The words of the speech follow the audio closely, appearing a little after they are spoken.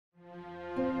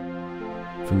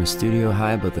From a studio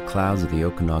high above the clouds of the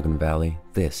Okanagan Valley,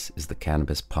 this is the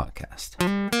Cannabis Podcast.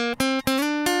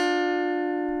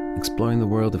 Exploring the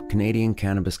world of Canadian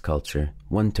cannabis culture,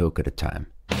 one toke at a time.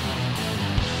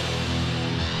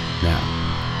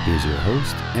 Now, here's your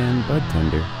host and bud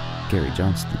tender, Gary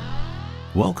Johnston.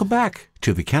 Welcome back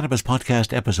to the Cannabis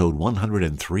Podcast, episode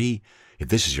 103. If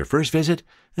this is your first visit,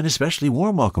 an especially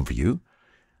warm welcome for you.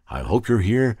 I hope you're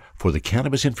here for the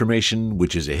cannabis information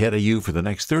which is ahead of you for the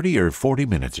next 30 or 40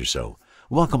 minutes or so.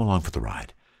 Welcome along for the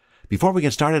ride. Before we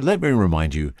get started, let me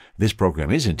remind you, this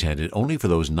program is intended only for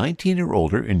those 19 or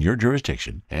older in your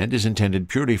jurisdiction and is intended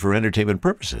purely for entertainment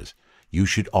purposes. You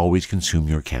should always consume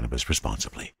your cannabis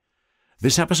responsibly.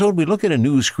 This episode, we look at a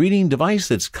new screening device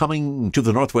that's coming to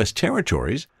the Northwest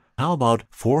Territories. How about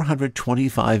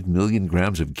 425 million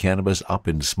grams of cannabis up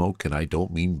in smoke, and I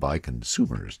don't mean by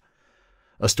consumers.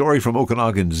 A story from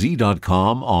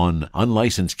OkanaganZ.com on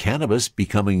unlicensed cannabis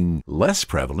becoming less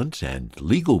prevalent and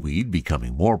legal weed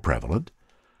becoming more prevalent.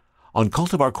 On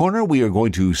Cultivar Corner, we are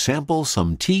going to sample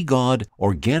some TGOD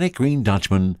Organic Green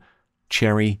Dutchman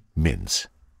Cherry Mints.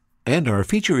 And our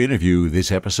feature interview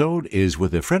this episode is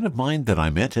with a friend of mine that I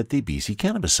met at the BC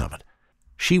Cannabis Summit.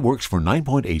 She works for 9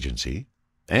 Point Agency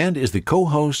and is the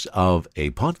co-host of a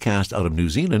podcast out of New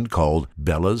Zealand called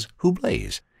Bella's Who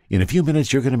Blaze. In a few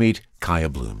minutes, you're going to meet Kaya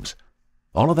Blooms.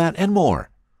 All of that and more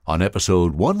on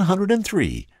episode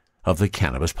 103 of the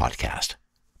Cannabis Podcast.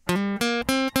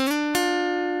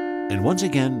 And once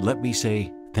again, let me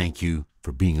say thank you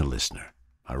for being a listener.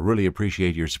 I really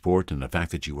appreciate your support and the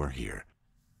fact that you are here.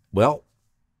 Well,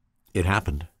 it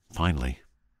happened, finally.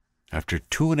 After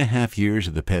 2.5 years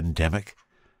of the pandemic,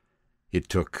 it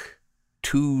took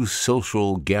 2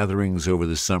 social gatherings over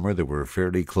the summer that were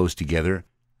fairly close together.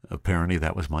 Apparently,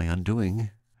 that was my undoing.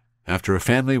 After a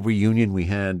family reunion we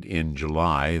had in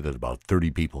July that about 30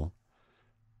 people,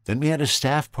 then we had a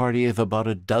staff party of about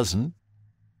a dozen.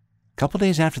 A couple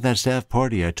days after that staff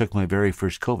party, I took my very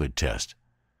first COVID test.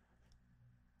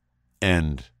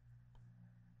 And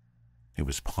it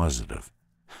was positive.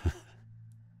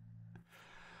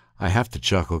 I have to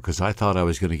chuckle because I thought I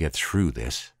was going to get through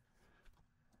this.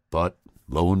 But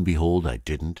lo and behold, I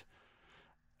didn't.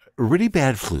 A really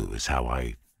bad flu is how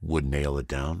I would nail it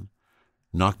down.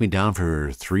 Knocked me down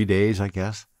for 3 days, I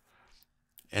guess.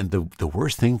 And the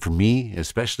worst thing for me,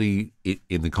 especially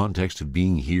in the context of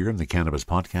being here in the Cannabis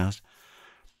Podcast,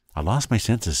 I lost my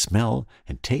sense of smell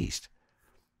and taste.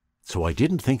 So I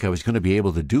didn't think I was going to be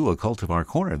able to do a Cultivar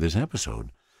Corner this episode.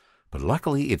 But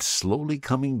luckily, it's slowly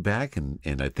coming back, and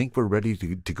I think we're ready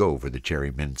to go for the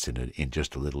cherry mints in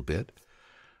just a little bit.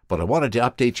 But I wanted to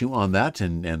update you on that,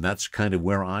 and that's kind of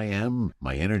where I am.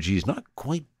 My energy is not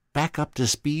quite back up to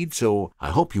speed, so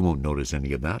I hope you won't notice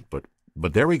any of that.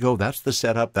 But there we go. That's the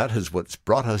setup. That is what's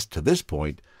brought us to this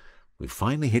point. We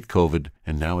finally hit COVID,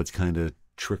 and now it's kind of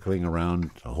trickling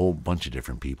around a whole bunch of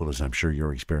different people, as I'm sure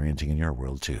you're experiencing in your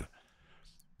world too.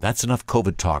 That's enough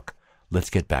COVID talk. Let's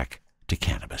get back to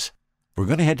cannabis. We're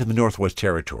going to head to the Northwest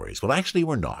Territories. Well, actually,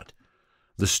 we're not.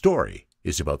 The story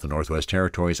is about the Northwest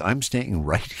Territories. I'm staying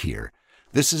right here.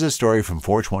 This is a story from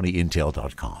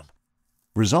 420intel.com.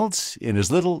 Results in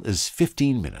as little as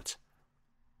 15 minutes.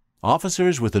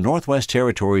 Officers with the Northwest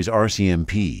Territories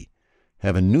RCMP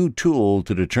have a new tool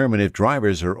to determine if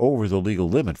drivers are over the legal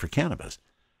limit for cannabis.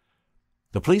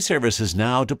 The police service has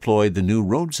now deployed the new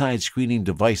roadside screening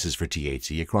devices for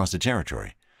THC across the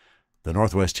territory. The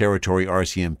Northwest Territory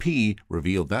RCMP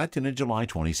revealed that in a July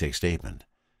 26 statement.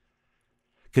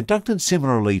 Conducted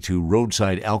similarly to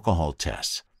roadside alcohol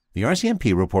tests, the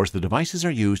RCMP reports the devices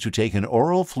are used to take an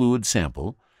oral fluid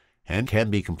sample and can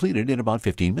be completed in about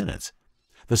 15 minutes.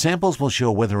 The samples will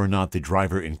show whether or not the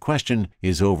driver in question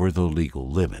is over the legal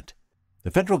limit.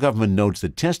 The federal government notes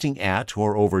that testing at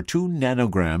or over 2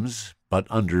 nanograms but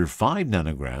under 5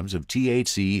 nanograms of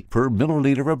THC per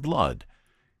milliliter of blood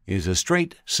is a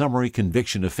straight summary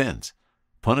conviction offense,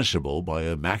 punishable by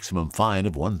a maximum fine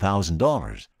of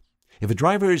 $1,000. If a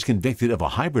driver is convicted of a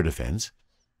hybrid offense,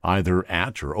 either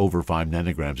at or over 5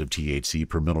 nanograms of THC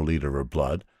per milliliter of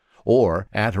blood, or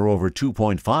at or over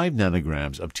 2.5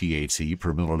 nanograms of THC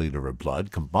per milliliter of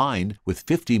blood combined with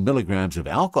 50 milligrams of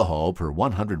alcohol per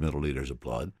 100 milliliters of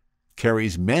blood,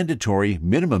 carries mandatory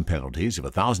minimum penalties of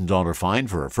a $1,000 fine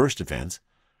for a first offense,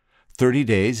 30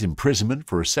 days imprisonment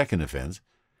for a second offense,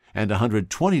 and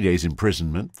 120 days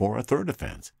imprisonment for a third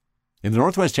offense. In the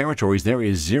Northwest Territories, there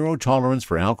is zero tolerance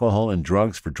for alcohol and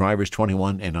drugs for drivers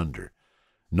 21 and under.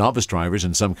 Novice drivers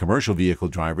and some commercial vehicle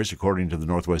drivers, according to the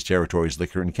Northwest Territories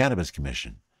Liquor and Cannabis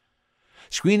Commission.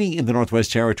 Screening in the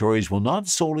Northwest Territories will not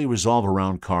solely revolve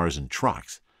around cars and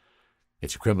trucks.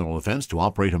 It's a criminal offense to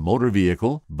operate a motor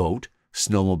vehicle, boat,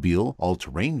 snowmobile,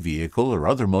 all-terrain vehicle, or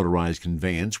other motorized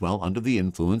conveyance while under the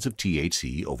influence of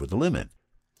THC over the limit.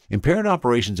 Impaired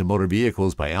operations of motor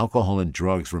vehicles by alcohol and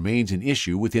drugs remains an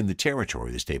issue within the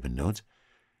territory, the statement notes,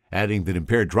 adding that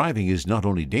impaired driving is not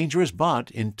only dangerous but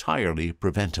entirely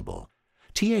preventable.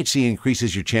 THC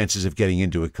increases your chances of getting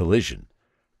into a collision.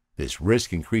 This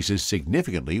risk increases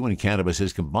significantly when cannabis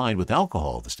is combined with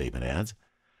alcohol, the statement adds.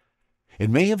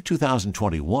 In May of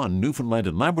 2021, Newfoundland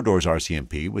and Labrador's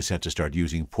RCMP was set to start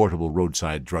using portable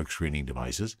roadside drug screening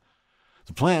devices.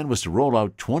 The plan was to roll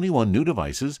out 21 new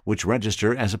devices which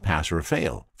register as a pass or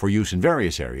fail for use in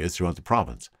various areas throughout the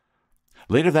province.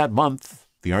 Later that month,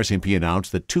 the RCMP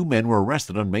announced that 2 men were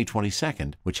arrested on May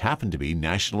 22nd, which happened to be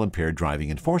National Impaired Driving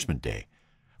Enforcement Day,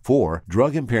 for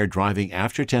drug-impaired driving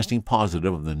after testing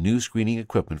positive of the new screening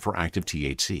equipment for active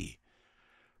THC.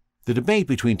 The debate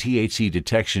between THC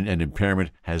detection and impairment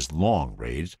has long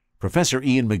raged. Professor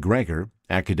Ian McGregor,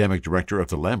 academic director of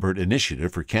the Lambert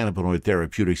Initiative for Cannabinoid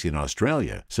Therapeutics in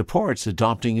Australia, supports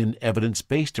adopting an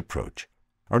evidence-based approach.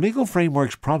 Our legal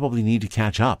frameworks probably need to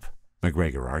catch up,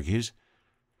 McGregor argues,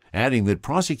 adding that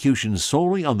prosecution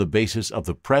solely on the basis of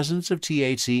the presence of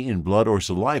THC in blood or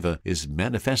saliva is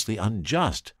manifestly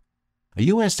unjust. A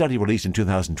U.S. study released in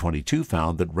 2022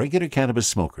 found that regular cannabis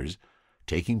smokers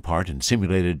taking part in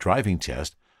simulated driving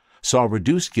tests saw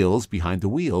reduced skills behind the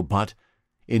wheel but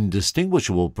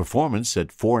indistinguishable performance at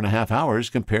 4.5 hours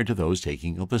compared to those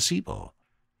taking a placebo.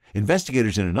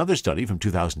 Investigators in another study from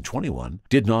 2021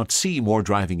 did not see more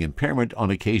driving impairment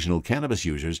on occasional cannabis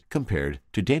users compared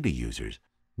to daily users.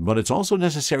 But it's also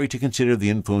necessary to consider the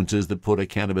influences that put a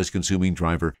cannabis-consuming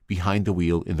driver behind the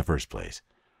wheel in the first place.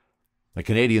 A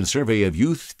Canadian survey of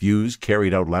youth views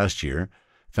carried out last year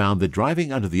found that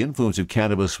driving under the influence of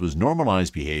cannabis was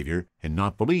normalized behavior and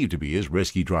not believed to be as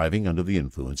risky driving under the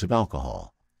influence of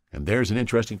alcohol. And there's an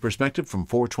interesting perspective from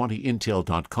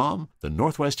 420intel.com. The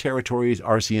Northwest Territories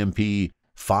RCMP,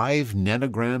 5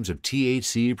 nanograms of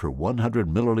THC per 100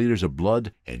 milliliters of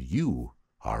blood, and you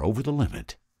are over the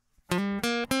limit.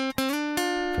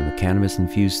 From the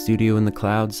cannabis-infused studio in the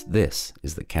clouds, this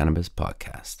is the Cannabis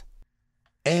Podcast.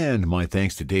 And my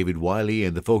thanks to David Wiley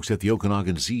and the folks at the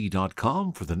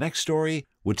OkanaganZ.com for the next story,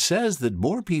 which says that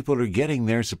more people are getting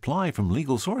their supply from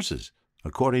legal sources,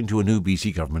 according to a new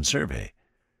BC government survey.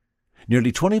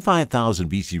 Nearly 25,000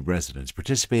 BC residents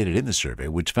participated in the survey,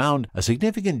 which found a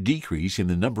significant decrease in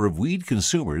the number of weed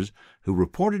consumers who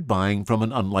reported buying from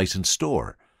an unlicensed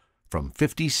store, from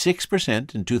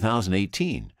 56% in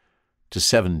 2018 to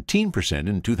 17%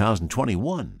 in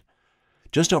 2021.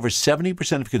 Just over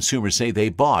 70% of consumers say they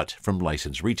bought from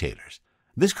licensed retailers.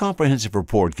 This comprehensive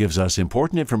report gives us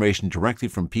important information directly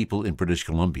from people in British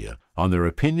Columbia on their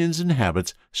opinions and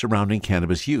habits surrounding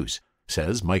cannabis use,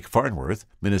 says Mike Farnworth,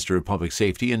 Minister of Public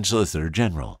Safety and Solicitor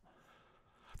General.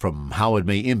 From how it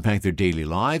may impact their daily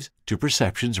lives to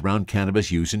perceptions around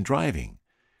cannabis use and driving.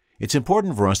 It's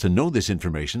important for us to know this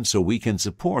information so we can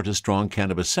support a strong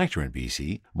cannabis sector in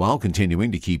BC while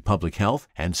continuing to keep public health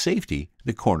and safety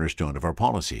the cornerstone of our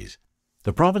policies.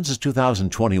 The province's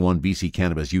 2021 BC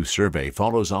Cannabis Use Survey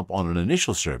follows up on an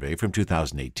initial survey from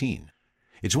 2018.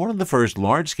 It's one of the first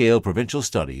large-scale provincial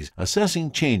studies assessing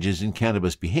changes in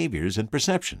cannabis behaviors and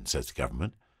perception, says the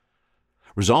government.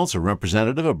 Results are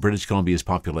representative of British Columbia's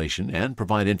population and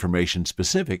provide information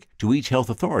specific to each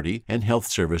health authority and health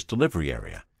service delivery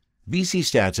area. BC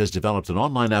Stats has developed an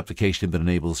online application that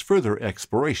enables further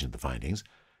exploration of the findings,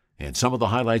 and some of the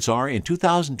highlights are, in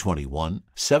 2021,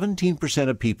 17%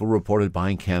 of people reported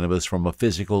buying cannabis from a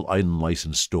physical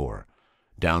unlicensed store,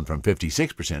 down from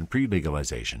 56%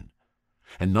 pre-legalization,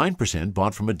 and 9%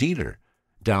 bought from a dealer,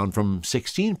 down from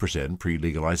 16%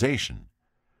 pre-legalization.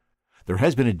 There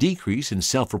has been a decrease in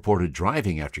self-reported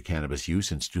driving after cannabis use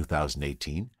since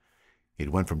 2018.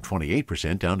 It went from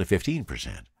 28% down to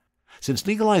 15%. Since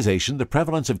legalization, the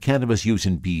prevalence of cannabis use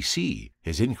in BC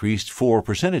has increased 4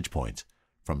 percentage points,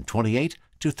 from 28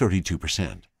 to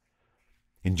 32%.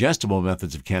 Ingestible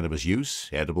methods of cannabis use,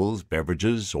 edibles,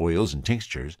 beverages, oils and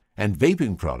tinctures, and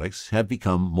vaping products have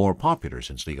become more popular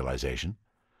since legalization.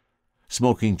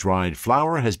 Smoking dried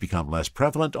flower has become less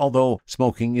prevalent, although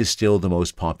smoking is still the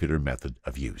most popular method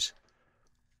of use.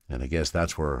 And I guess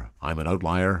that's where I'm an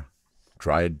outlier.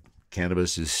 Dried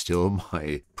cannabis is still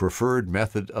my preferred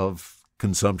method of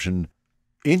consumption.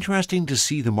 Interesting to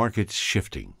see the market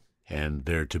shifting, and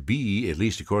there to be, at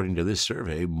least according to this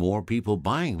survey, more people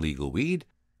buying legal weed.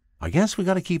 I guess we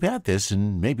got to keep at this,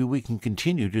 and maybe we can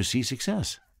continue to see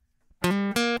success. I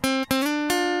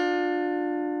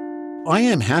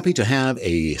am happy to have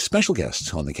a special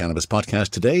guest on the Cannabis Podcast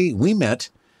today. We met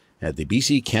at the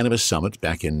BC Cannabis Summit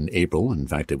back in April. In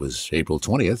fact, it was April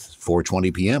 20th,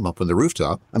 4:20 p.m. up on the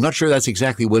rooftop. I'm not sure that's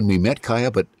exactly when we met,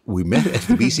 Kaya, but we met at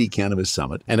the BC Cannabis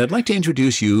Summit. And I'd like to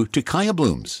introduce you to Kaya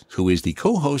Blooms, who is the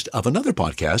co-host of another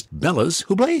podcast, Bellas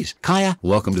Who Blaze. Kaya,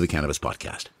 welcome to the Cannabis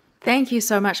Podcast. Thank you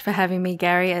so much for having me,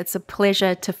 Gary. It's a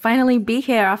pleasure to finally be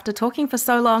here after talking for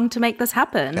so long to make this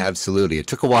happen. Absolutely. It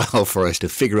took a while for us to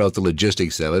figure out the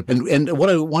logistics of it. And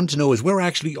what I wanted to know is, where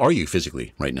actually are you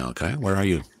physically right now, Kaya? Where are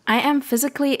you? I am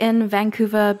physically in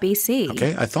Vancouver, BC.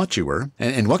 Okay, I thought you were.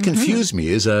 And what confused me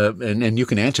is, and you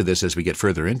can answer this as we get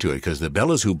further into it, because the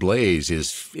Bellas Who Blaze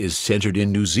is centered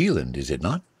in New Zealand, is it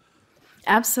not?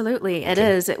 Absolutely, it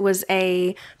is. It was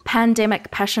a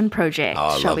pandemic passion project,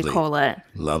 shall we call it.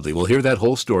 Lovely. We'll hear that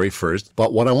whole story first.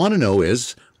 But what I want to know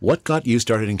is, what got you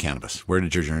started in cannabis? Where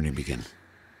did your journey begin?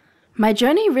 My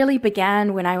journey really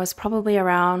began when I was probably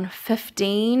around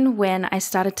 15, when I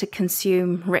started to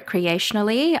consume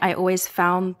recreationally. I always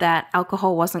found that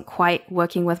alcohol wasn't quite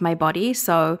working with my body.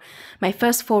 So my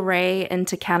first foray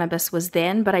into cannabis was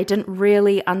then, but I didn't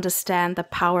really understand the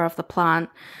power of the plant,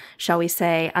 shall we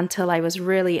say, until I was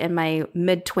really in my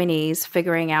mid-20s,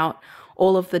 figuring out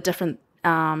all of the different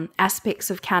aspects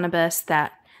of cannabis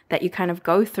that you kind of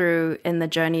go through in the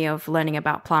journey of learning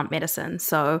about plant medicine.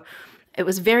 So it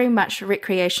was very much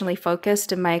recreationally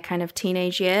focused in my kind of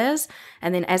teenage years.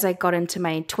 And then as I got into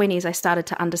my 20s, I started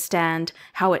to understand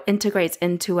how it integrates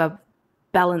into a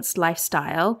balanced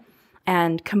lifestyle,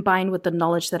 and combined with the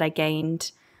knowledge that I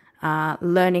gained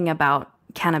learning about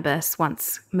cannabis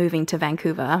once moving to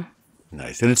Vancouver.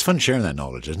 Nice. And it's fun sharing that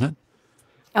knowledge, isn't it?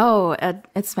 Oh,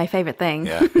 it's my favorite thing.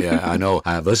 Yeah, I know.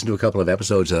 I've listened to a couple of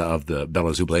episodes of the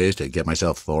Bellas Who Blaze to get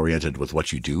myself oriented with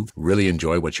what you do. Really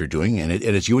enjoy what you're doing. And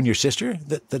it's you and your sister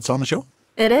that's on the show?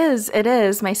 It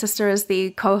is. My sister is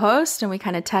the co-host, and we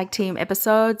kind of tag team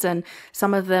episodes, and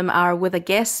some of them are with a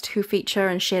guest who feature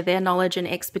and share their knowledge and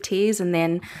expertise. And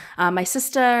then my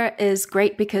sister is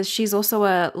great because she's also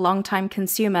a longtime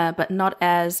consumer, but not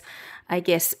as, I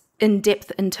guess, in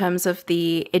depth in terms of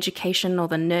the education or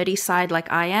the nerdy side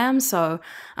like I am. So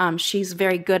she's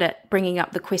very good at bringing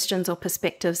up the questions or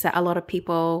perspectives that a lot of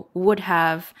people would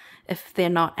have if they're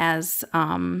not as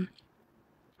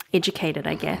educated,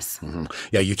 I guess. Mm-hmm.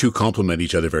 Yeah, you two complement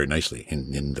each other very nicely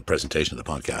in the presentation of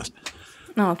the podcast.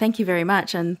 Oh, thank you very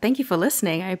much. And thank you for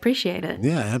listening. I appreciate it.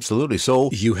 Yeah, absolutely. So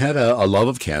you had a love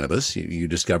of cannabis. You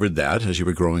discovered that as you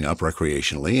were growing up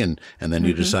recreationally, and then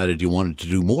you decided you wanted to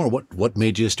do more. What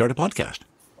made you start a podcast?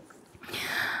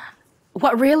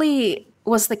 What really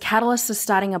was the catalyst of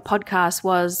starting a podcast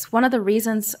was one of the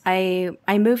reasons I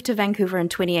moved to Vancouver in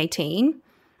 2018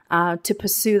 to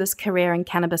pursue this career in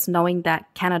cannabis, knowing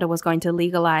that Canada was going to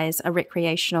legalize a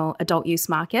recreational adult use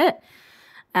market.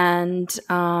 And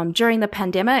during the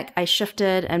pandemic, I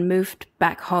shifted and moved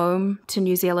back home to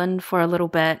New Zealand for a little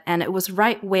bit. And it was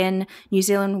right when New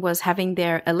Zealand was having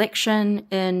their election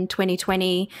in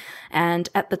 2020. And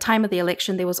at the time of the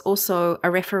election, there was also a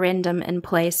referendum in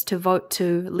place to vote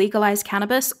to legalize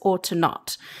cannabis or to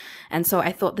not. And so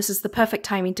I thought this is the perfect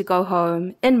timing to go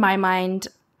home. In my mind,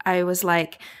 I was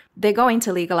like, they're going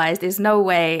to legalize. There's no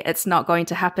way it's not going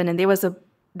to happen. And there was a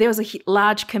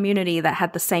large community that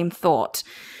had the same thought.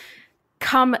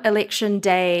 Come election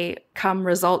day, come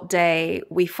result day,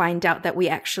 we find out that we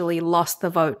actually lost the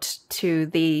vote to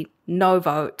the no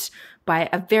vote by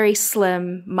a very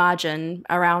slim margin,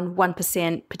 around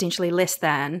 1%, potentially less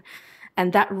than.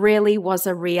 And that really was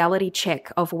a reality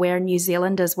check of where New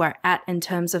Zealanders were at in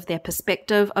terms of their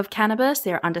perspective of cannabis,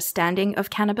 their understanding of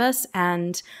cannabis.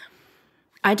 And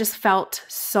I just felt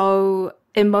so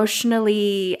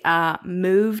emotionally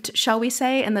moved, shall we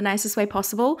say, in the nicest way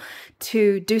possible,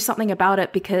 to do something about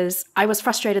it, because I was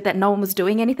frustrated that no one was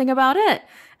doing anything about it.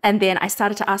 And then I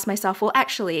started to ask myself, well,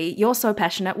 actually, you're so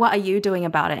passionate. What are you doing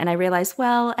about it? And I realized,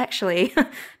 well, actually,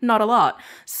 not a lot.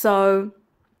 So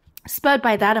spurred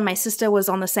by that, and my sister was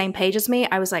on the same page as me,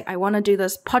 I was like, I want to do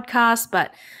this podcast.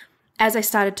 But as I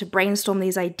started to brainstorm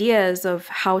these ideas of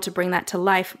how to bring that to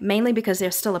life, mainly because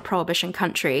they're still a prohibition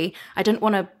country, I didn't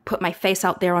want to put my face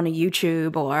out there on a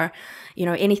YouTube or,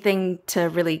 anything to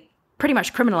really pretty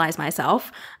much criminalize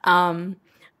myself.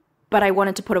 But I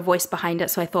wanted to put a voice behind it.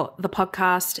 So I thought the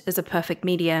podcast is a perfect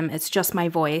medium. It's just my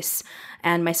voice.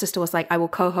 And my sister was like, I will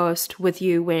co-host with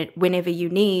you whenever you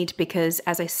need, because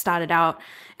as I started out,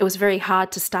 it was very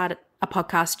hard to start a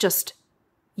podcast just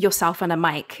yourself and a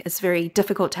mic. It's very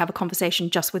difficult to have a conversation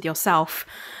just with yourself.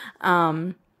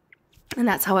 And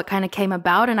that's how it kind of came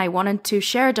about. And I wanted to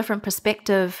share a different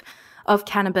perspective of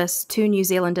cannabis to New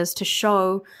Zealanders to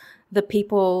show the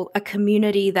people, a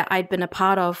community that I'd been a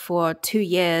part of for 2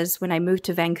 years when I moved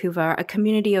to Vancouver, a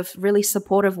community of really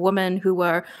supportive women who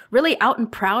were really out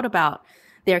and proud about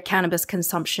their cannabis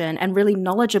consumption and really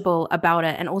knowledgeable about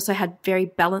it, and also had very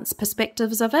balanced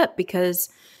perspectives of it, because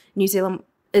New Zealand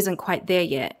isn't quite there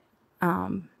yet.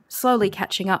 Slowly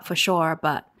catching up for sure,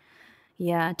 but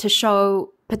yeah, to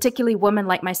show particularly women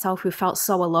like myself who felt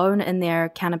so alone in their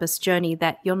cannabis journey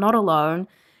that you're not alone,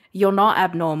 you're not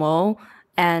abnormal,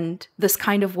 and this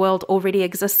kind of world already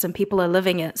exists and people are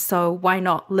living it. So why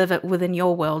not live it within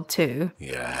your world too?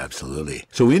 Yeah, absolutely.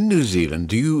 So in New Zealand,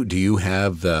 do you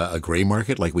have a gray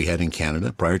market like we had in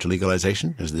Canada prior to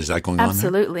legalization? Is that going on there?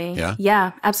 Absolutely.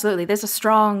 Yeah, absolutely. There's a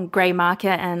strong gray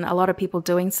market and a lot of people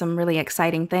doing some really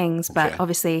exciting things, but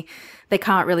obviously they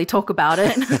can't really talk about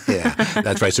it. Yeah,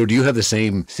 that's right. So do you have the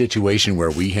same situation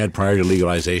where we had prior to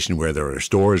legalization, where there are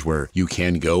stores where you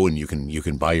can go and you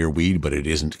can buy your weed, but it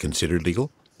isn't considered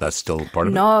legal? That's still part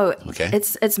of it? No, okay.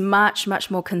 It's much,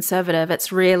 much more conservative.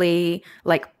 It's really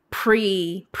like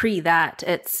pre that.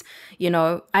 It's,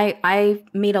 I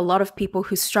meet a lot of people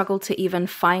who struggle to even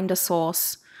find a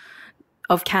source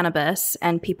of cannabis,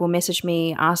 and people message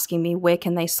me asking me where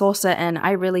can they source it, and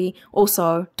I really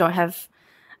also don't have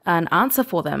an answer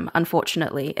for them,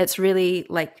 unfortunately. It's really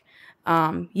like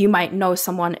you might know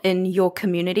someone in your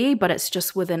community, but it's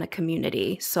just within a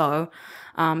community. So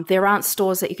there aren't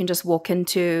stores that you can just walk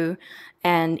into,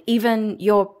 and even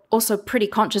you're also pretty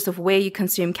conscious of where you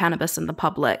consume cannabis in the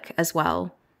public as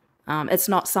well. It's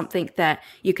not something that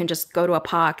you can just go to a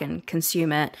park and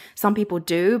consume it. Some people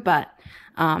do, but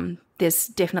there's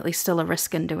definitely still a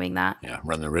risk in doing that. Yeah,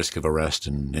 run the risk of arrest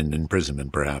and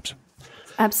imprisonment, perhaps.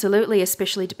 Absolutely,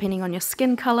 especially depending on your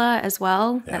skin color as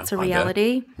well. Yeah, that's a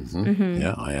reality.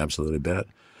 Yeah, I absolutely bet.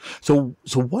 So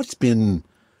what's been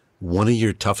one of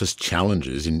your toughest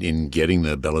challenges in getting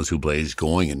the Bellas Who Blaze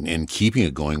going and keeping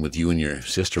it going with you and your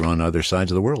sister on other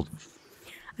sides of the world?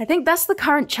 I think that's the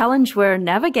current challenge we're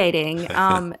navigating.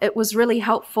 It was really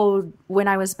helpful when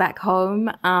I was back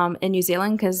home in New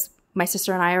Zealand, because my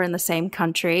sister and I are in the same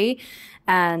country.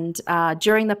 And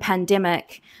during the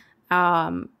pandemic,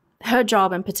 her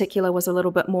job in particular was a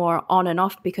little bit more on and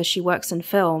off because she works in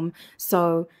film.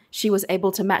 So she was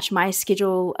able to match my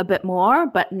schedule a bit more.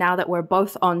 But now that we're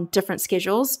both on different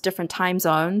schedules, different time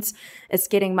zones, it's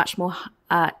getting much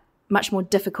more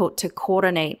difficult to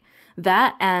coordinate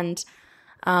that. And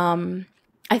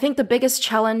I think the biggest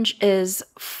challenge is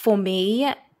for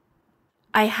me,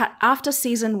 after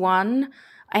season 1,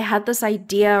 I had this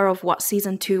idea of what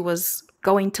season 2 was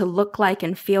going to look like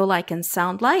and feel like and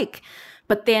sound like.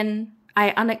 But then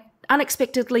I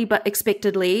unexpectedly but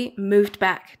expectedly moved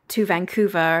back to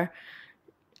Vancouver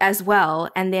as well,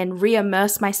 and then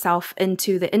re-immerse myself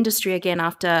into the industry again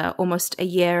after almost a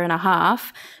year and a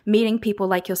half, meeting people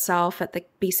like yourself at the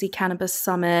BC Cannabis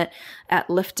Summit, at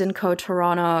Lift & Co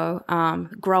Toronto,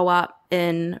 Grow Up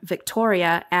in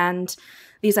Victoria. And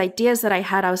these ideas that I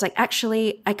had, I was like,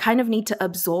 actually, I kind of need to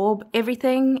absorb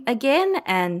everything again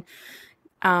and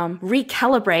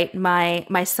recalibrate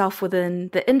myself within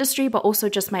the industry, but also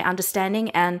just my understanding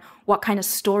and what kind of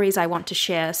stories I want to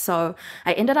share. So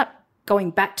I ended up going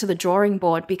back to the drawing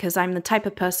board, because I'm the type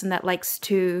of person that likes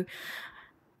to,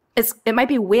 it might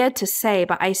be weird to say,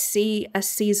 but I see a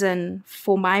season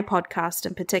for my podcast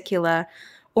in particular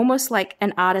almost like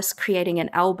an artist creating an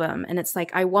album. And it's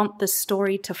like, I want the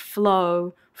story to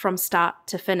flow from start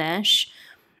to finish.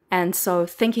 And so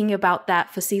thinking about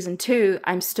that for season 2,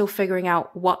 I'm still figuring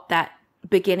out what that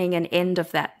beginning and end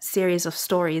of that series of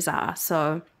stories are.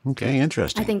 So okay,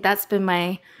 interesting. I think that's been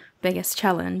my biggest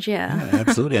challenge. Yeah,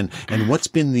 absolutely. And what's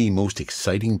been the most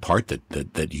exciting part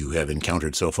that you have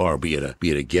encountered so far? Be it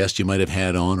a guest you might have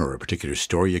had on, or a particular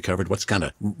story you covered. What's kind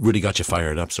of really got you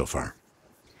fired up so far?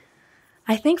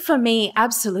 I think for me,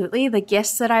 absolutely, the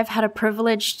guests that I've had a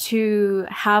privilege to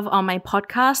have on my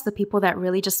podcast, the people that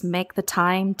really just make the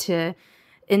time to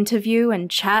interview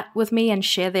and chat with me and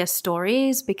share their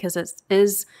stories, because it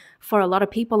is, for a lot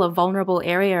of people, a vulnerable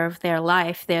area of their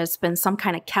life. There's been some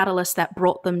kind of catalyst that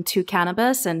brought them to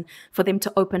cannabis, and for them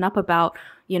to open up about,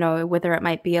 whether it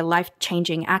might be a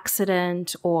life-changing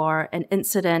accident or an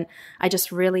incident. I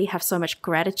just really have so much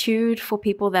gratitude for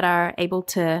people that are able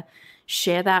to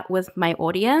share that with my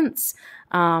audience.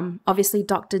 Obviously,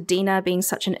 Dr. Dina being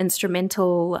such an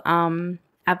instrumental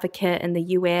advocate in the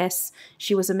US.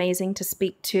 She was amazing to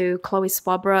speak to. Chloe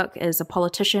Swabrook is a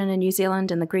politician in New Zealand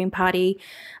in the Green Party.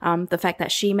 The fact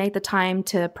that she made the time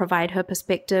to provide her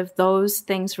perspective, those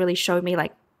things really showed me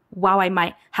like, wow, I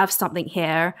might have something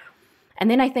here. And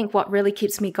then I think what really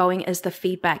keeps me going is the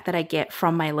feedback that I get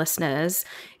from my listeners,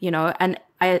 and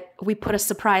we put a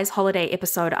surprise holiday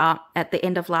episode up at the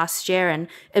end of last year, and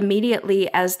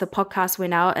immediately as the podcast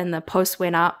went out and the post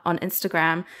went up on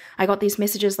Instagram, I got these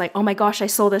messages like, oh my gosh, I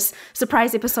saw this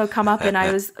surprise episode come up, and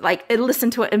I was like, I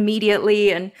listened to it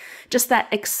immediately, and just that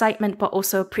excitement, but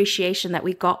also appreciation that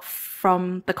we got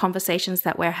from the conversations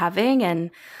that we're having,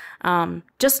 and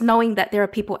just knowing that there are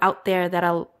people out there that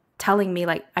are telling me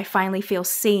like, I finally feel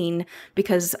seen,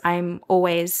 because I'm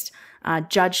always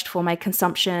judged for my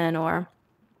consumption, or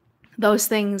those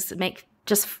things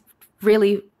just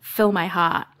really fill my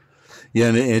heart. Yeah,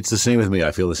 and it's the same with me.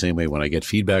 I feel the same way when I get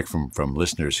feedback from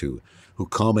listeners who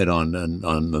comment on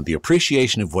the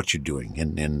appreciation of what you're doing,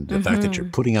 and the fact that you're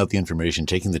putting out the information,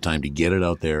 taking the time to get it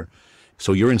out there.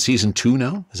 So you're in season 2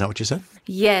 now? Is that what you said?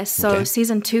 Yes. So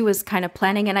season 2 is kind of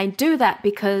planning, and I do that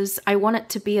because I want it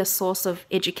to be a source of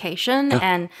education.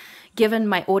 And given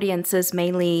my audience is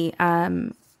mainly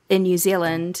in New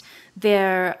Zealand,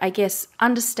 their, I guess,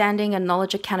 understanding and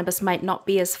knowledge of cannabis might not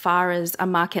be as far as a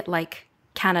market like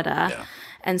Canada. Yeah.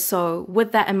 And so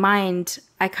with that in mind,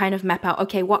 I kind of map out,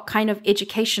 okay, what kind of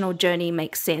educational journey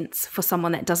makes sense for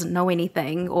someone that doesn't know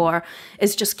anything or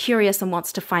is just curious and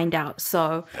wants to find out.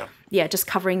 So yeah, just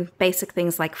covering basic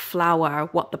things like flower,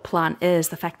 what the plant is,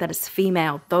 the fact that it's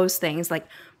female, those things, like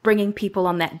bringing people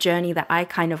on that journey that I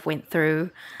kind of went through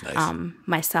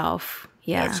myself.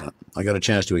 Yeah. Excellent. I got a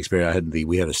chance to experience.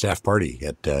 We had a staff party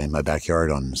in my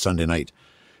backyard on Sunday night,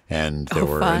 and there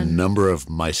were a number of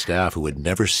my staff who had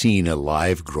never seen a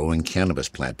live growing cannabis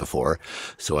plant before.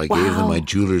 So I gave them my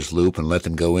jeweler's loop and let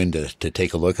them go in to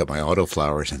take a look at my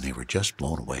autoflowers, and they were just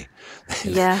blown away.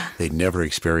 Yeah. They'd never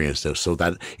experienced this. So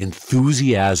that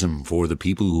enthusiasm for the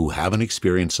people who haven't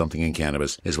experienced something in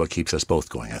cannabis is what keeps us both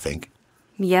going, I think.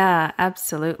 Yeah,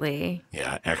 absolutely.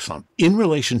 Yeah, excellent. In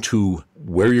relation to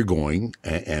where you're going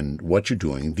and what you're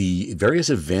doing, the various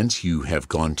events you have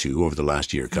gone to over the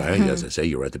last year, Kaya, as I say,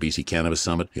 you were at the BC Cannabis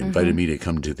Summit. You invited me to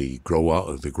come to the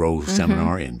Grow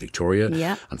seminar in Victoria.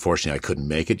 Yeah. Unfortunately, I couldn't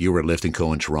make it. You were at Lift &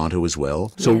 Co. in Toronto as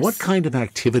well. So what kind of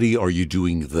activity are you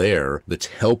doing there that's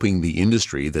helping the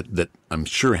industry that I'm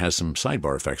sure has some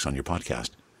sidebar effects on your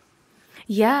podcast?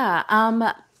 Yeah,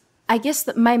 I guess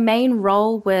that my main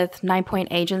role with 9 Point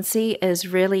Agency is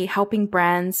really helping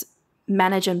brands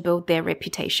manage and build their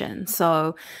reputation.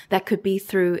 So that could be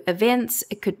through events,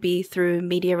 it could be through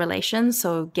media relations,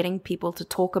 so getting people to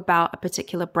talk about a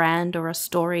particular brand or a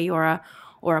story or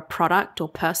a product or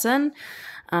person.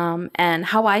 And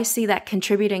how I see that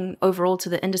contributing overall to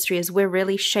the industry is we're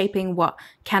really shaping what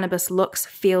cannabis looks,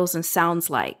 feels, and sounds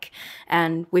like.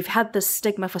 And we've had this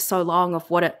stigma for so long of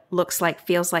what it looks like,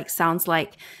 feels like, sounds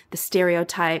like, the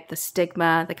stereotype, the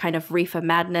stigma, the kind of reefer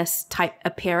madness type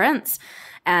appearance.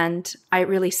 And I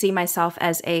really see myself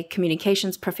as a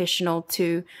communications professional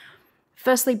to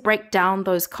firstly break down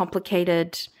those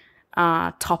complicated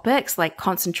topics like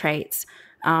concentrates,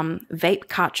 vape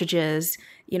cartridges,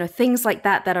 things like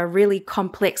that are really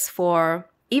complex for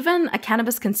even a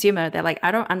cannabis consumer. They're like,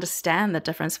 I don't understand the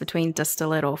difference between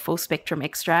distillate or full spectrum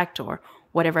extract or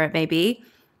whatever it may be.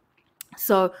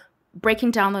 So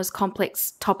breaking down those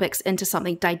complex topics into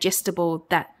something digestible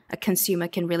that a consumer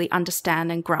can really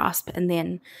understand and grasp and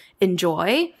then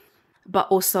enjoy. But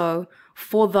also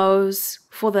for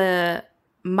the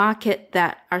market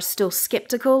that are still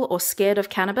skeptical or scared of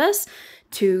cannabis,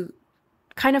 to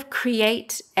kind of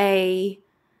create a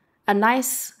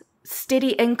nice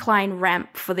steady incline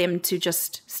ramp for them to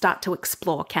just start to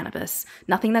explore cannabis.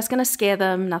 Nothing that's going to scare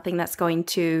them, nothing that's going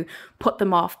to put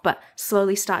them off, but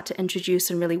slowly start to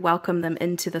introduce and really welcome them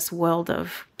into this world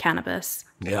of cannabis.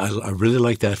 Yeah, I really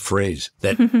like that phrase,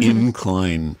 that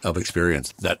incline of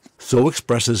experience that so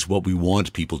expresses what we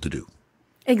want people to do.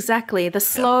 Exactly. The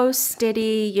slow,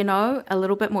 steady, a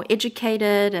little bit more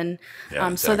educated, and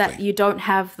exactly. So that you don't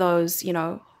have those,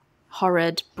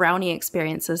 horrid brownie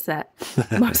experiences that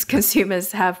most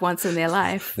consumers have once in their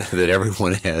life. That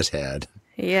everyone has had.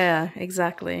 Yeah,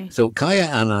 exactly. So Kaya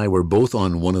and I were both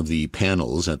on one of the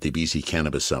panels at the BC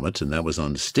Cannabis Summit, and that was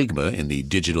on stigma in the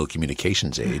digital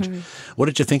communications age. What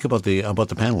did you think about the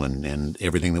panel and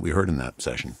everything that we heard in that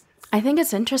session? I think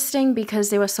it's interesting because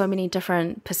there were so many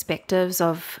different perspectives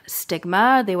of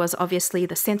stigma. There was obviously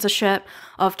the censorship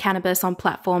of cannabis on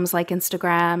platforms like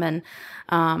Instagram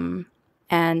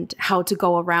and how to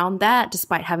go around that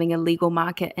despite having a legal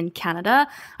market in Canada.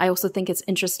 I also think it's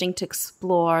interesting to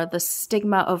explore the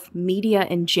stigma of media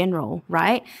in general,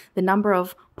 right? The number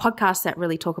of podcasts that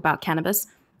really talk about cannabis,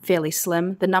 fairly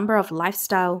slim. The number of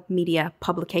lifestyle media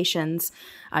publications,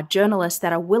 journalists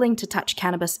that are willing to touch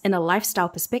cannabis in a lifestyle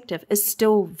perspective is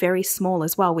still very small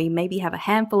as well. We maybe have a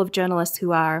handful of journalists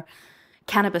who are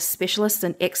cannabis specialists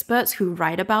and experts who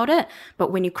write about it.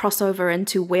 But when you cross over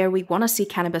into where we want to see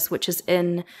cannabis, which is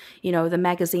in, the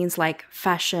magazines like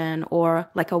Fashion or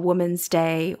like a Woman's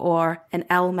Day or an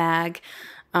Elle Mag,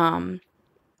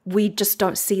 we just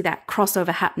don't see that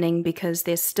crossover happening because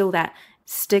there's still that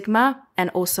stigma and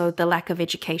also the lack of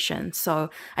education. So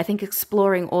I think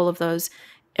exploring all of those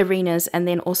arenas and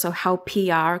then also how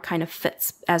PR kind of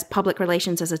fits as public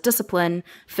relations as a discipline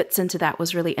fits into that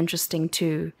was really interesting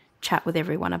to chat with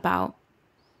everyone about.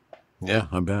 Yeah,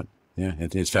 I bet. Yeah,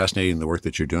 it's fascinating the work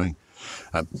that you're doing.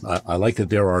 I like that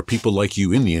there are people like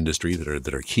you in the industry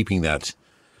that are keeping that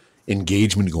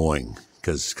engagement going,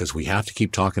 because we have to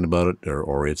keep talking about it,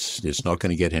 or it's not going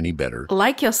to get any better.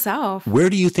 Like yourself. Where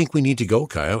do you think we need to go,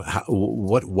 Kaya?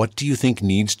 What do you think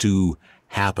needs to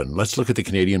happen? Let's look at the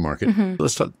Canadian market.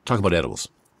 Let's talk about edibles.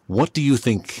 What do you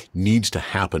think needs to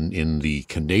happen in the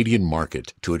Canadian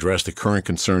market to address the current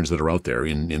concerns that are out there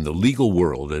in the legal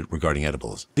world regarding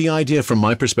edibles? The idea from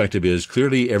my perspective is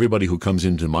clearly everybody who comes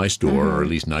into my store, or at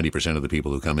least 90% of the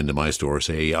people who come into my store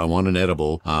say, I want an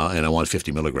edible and I want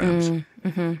 50 milligrams.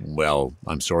 Well,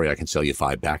 I'm sorry, I can sell you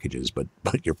 5 packages, but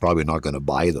you're probably not going to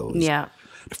buy those. Yeah.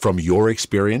 From your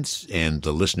experience and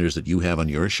the listeners that you have on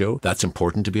your show, that's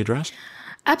important to be addressed?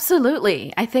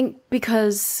 Absolutely. I think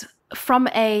because from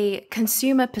a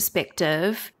consumer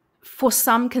perspective, for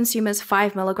some consumers, a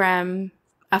 5 milligram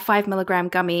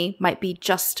gummy might be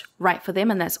just right for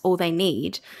them and that's all they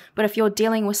need. But if you're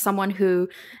dealing with someone who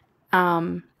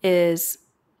has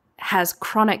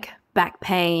chronic back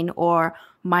pain or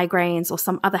migraines or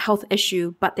some other health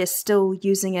issue, but they're still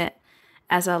using it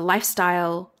as a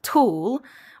lifestyle tool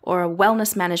or a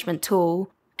wellness management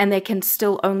tool, and they can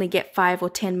still only get 5 or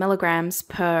 10 milligrams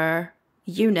per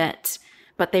unit,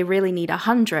 but they really need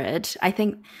 100, I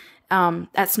think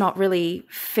that's not really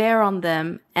fair on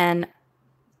them. And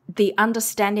the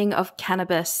understanding of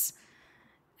cannabis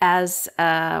as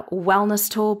a wellness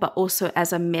tool, but also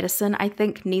as a medicine, I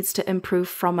think needs to improve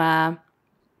from a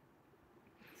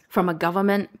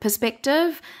government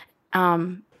perspective.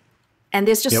 And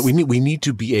there's just... Yeah, we need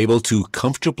to be able to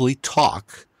comfortably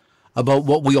talk about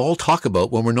what we all talk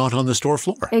about when we're not on the store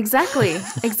floor. Exactly.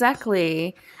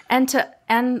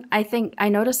 And I think I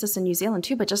noticed this in New Zealand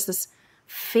too, but just this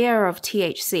fear of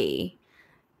THC.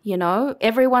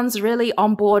 Everyone's really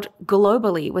on board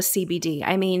globally with CBD.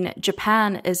 I mean,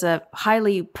 Japan is a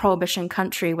highly prohibition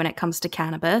country when it comes to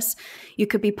cannabis. You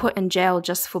could be put in jail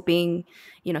just for being,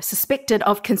 suspected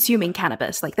of consuming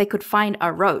cannabis. Like they could find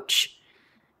a roach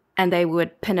and they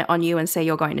would pin it on you and say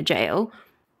you're going to jail.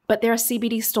 But there are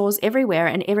CBD stores everywhere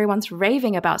and everyone's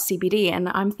raving about CBD. And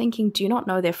I'm thinking, do you not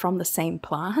know they're from the same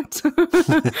plant?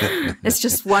 It's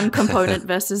just one component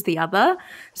versus the other.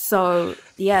 So,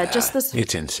 just this.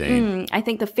 It's insane. I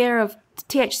think the fear of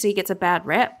THC gets a bad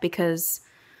rep because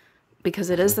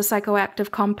it is the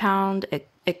psychoactive compound.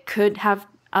 It could have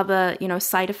other,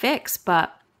 side effects,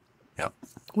 but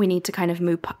we need to kind of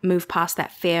move past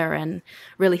that fear and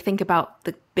really think about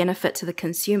the benefit to the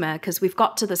consumer, because we've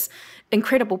got to this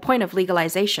incredible point of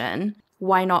legalization.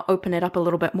 Why not open it up a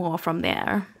little bit more from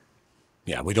there?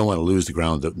 Yeah, we don't want to lose the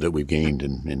ground that we've gained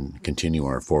and continue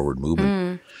our forward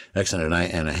movement. Excellent.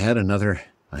 And I had another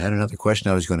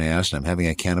question I was going to ask, and I'm having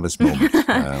a cannabis moment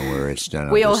where it's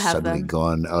we all have suddenly them.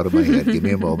 Gone out of my head. Give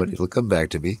me a moment; it'll come back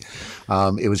to me.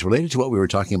 It was related to what we were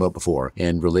talking about before,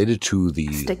 and related to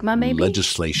the stigma, maybe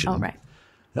legislation. Oh, right.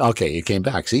 Okay, it came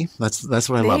back. See, that's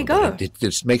what I love. There you go. It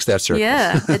just makes that circle.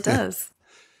 Yeah, it does.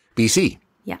 BC.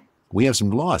 Yeah. We have some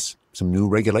laws, some new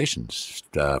regulations.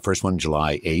 First one,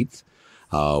 July 8th.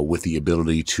 With the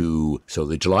ability to, so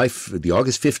the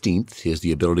August 15th is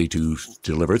the ability to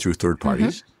deliver through third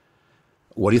parties.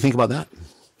 What do you think about that?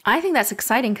 I think that's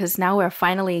exciting because now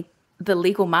the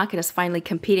legal market is finally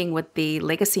competing with the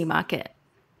legacy market.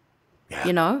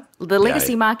 Yeah. The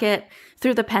legacy market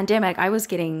through the pandemic, I was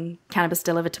getting cannabis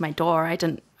delivered to my door. I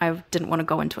didn't want to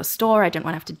go into a store. I didn't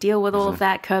want to have to deal with all of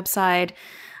that curbside.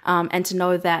 And to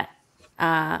know that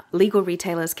legal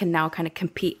retailers can now kind of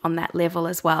compete on that level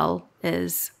as well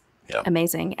is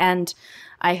amazing. And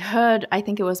I heard, I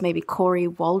think it was maybe Corey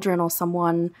Waldron or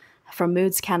someone from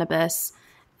Moods Cannabis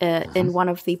in one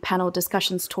of the panel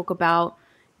discussions talk about,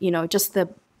 just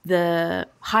the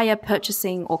higher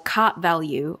purchasing or cart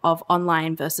value of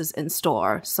online versus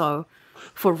in-store. So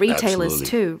for retailers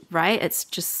too, right? It's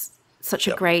just such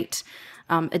a great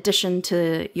addition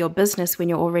to your business when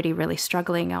you're already really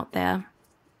struggling out there.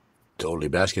 Totally.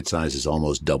 Basket size is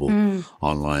almost double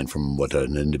online from what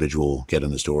an individual get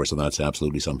in the store. So that's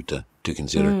absolutely something to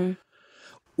consider.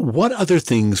 What other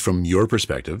things from your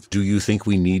perspective do you think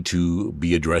we need to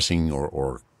be addressing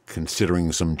or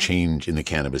considering some change in the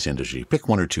cannabis industry? Pick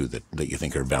one or two that you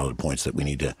think are valid points that we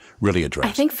need to really address.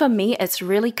 I think for me, it's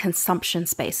really consumption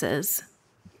spaces.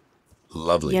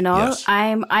 Lovely. You know, yes.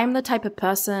 I'm the type of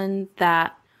person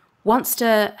that wants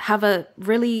to have a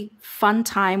really fun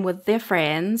time with their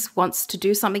friends, wants to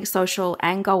do something social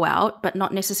and go out, but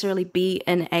not necessarily be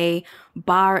in a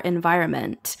bar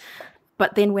environment.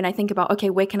 But then when I think about,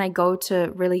 okay, where can I go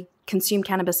to really consume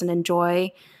cannabis and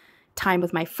enjoy time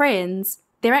with my friends,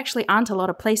 there actually aren't a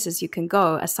lot of places you can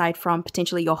go aside from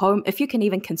potentially your home, if you can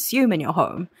even consume in your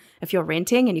home. If you're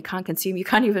renting and you can't consume, you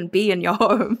can't even be in your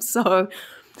home. So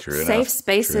safe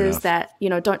spaces that, you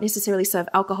know, don't necessarily serve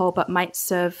alcohol, but might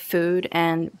serve food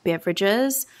and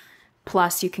beverages,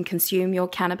 plus you can consume your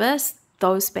cannabis.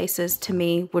 Those spaces to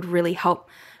me would really help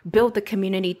build the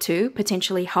community too,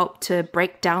 potentially help to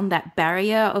break down that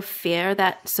barrier of fear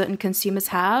that certain consumers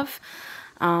have,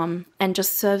 and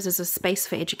just serves as a space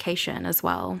for education as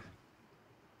well.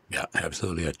 Yeah,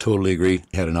 absolutely. I totally agree.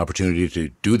 Had an opportunity to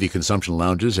do the consumption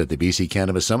lounges at the BC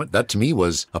Cannabis Summit. That to me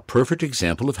was a perfect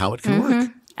example of how it can work.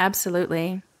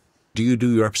 Absolutely. Do you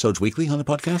do your episodes weekly on the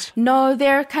podcast? No,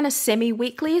 they're kind of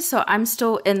semi-weekly, so I'm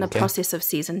still in the process of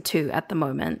season 2 at the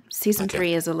moment. Season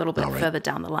 3 is a little bit further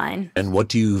down the line. And what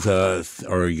do you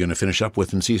are you going to finish up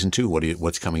with in season 2?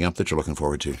 What's coming up that you're looking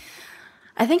forward to?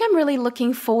 I think I'm really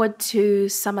looking forward to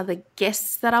some of the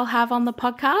guests that I'll have on the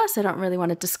podcast. I don't really want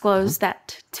to disclose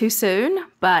that too soon,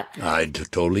 but I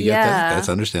totally get that. That's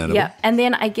understandable. Yeah, and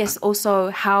then I guess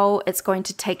also how it's going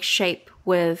to take shape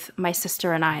with my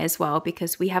sister and I as well,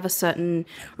 because we have a certain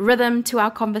rhythm to our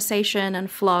conversation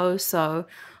and flow. So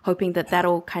hoping that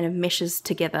all kind of meshes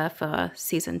together for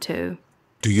season 2.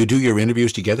 Do you do your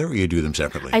interviews together or you do them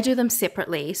separately? I do them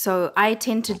separately. So I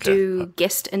tend to do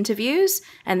guest interviews,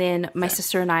 and then my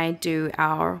sister and I do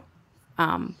our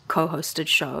co-hosted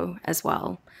show as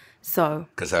well. So,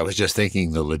 because I was just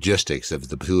thinking the logistics of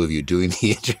the two of you doing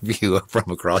the interview from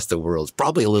across the world is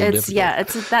probably a little difficult. Yeah,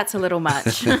 that's a little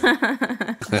much.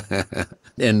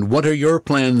 And what are your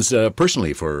plans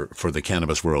personally for the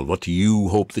cannabis world? What do you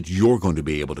hope that you're going to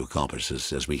be able to accomplish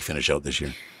as we finish out this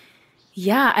year?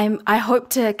 Yeah, I hope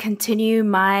to continue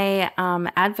my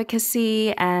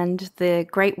advocacy and the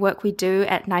great work we do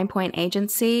at 9 Point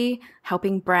Agency,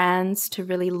 helping brands to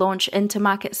really launch into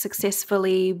market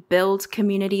successfully, build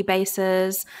community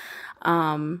bases,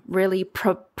 really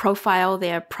profile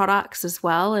their products as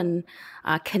well, and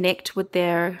connect with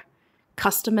their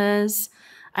customers.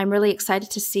 I'm really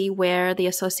excited to see where the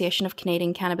Association of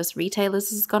Canadian Cannabis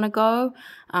Retailers is going to go.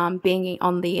 Being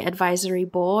on the advisory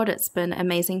board, it's been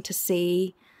amazing to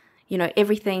see, you know,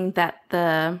 everything that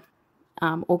the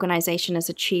organization has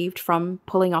achieved, from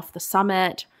pulling off the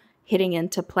summit, heading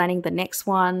into planning the next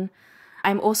one.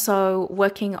 I'm also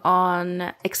working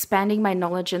on expanding my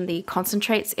knowledge in the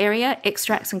concentrates area.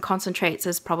 Extracts and concentrates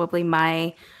is probably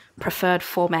my preferred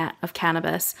format of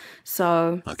cannabis.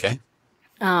 So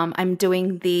I'm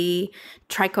doing the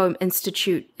Trichome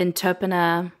Institute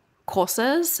Interpener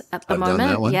courses at the moment. Done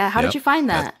that one. Yeah, how did you find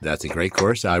that? That's a great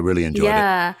course. I really enjoyed it.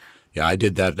 Yeah, I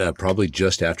did that probably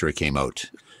just after it came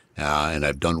out. And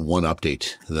I've done one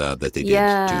update that they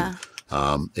did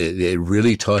too. It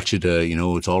really touched it,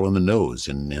 it's all in the nose.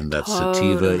 And that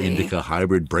sativa indica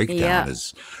hybrid breakdown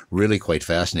is really quite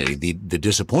fascinating. The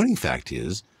disappointing fact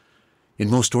is, in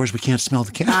most stores, we can't smell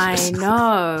the cannabis. I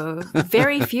know.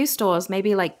 Very few stores,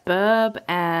 maybe like Burb,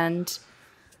 and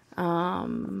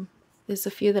there's a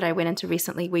few that I went into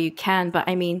recently where you can. But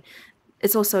I mean,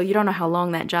 it's also, you don't know how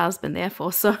long that jar's been there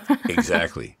for. So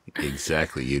Exactly.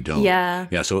 You don't. Yeah.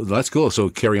 Yeah. So that's cool. So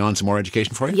carry on some more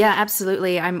education for you? Yeah,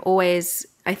 absolutely.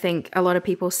 I think a lot of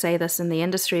people say this in the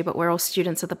industry, but we're all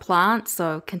students of the plant.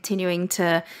 So continuing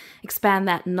to expand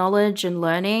that knowledge and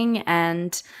learning,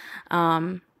 and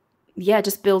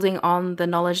just building on the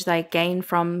knowledge that I gained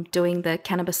from doing the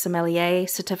cannabis sommelier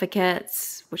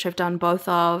certificates, which I've done both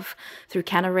of through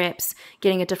CannaReps,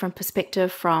 getting a different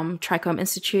perspective from Trichome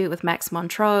Institute with Max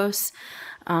Montrose.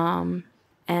 And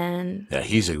yeah,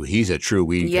 he's a true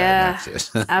weed guy,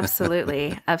 Max.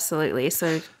 absolutely.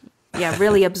 So yeah,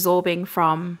 really absorbing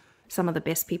from some of the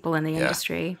best people in the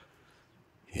industry.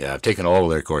 Yeah, I've taken all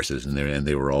of their courses, and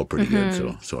they were all pretty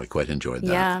good. So I quite enjoyed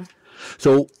that. Yeah.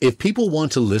 So if people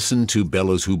want to listen to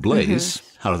Bellows Who Blaze,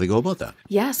 how do they go about that?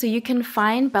 Yeah, so you can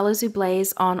find Bellows Who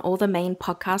Blaze on all the main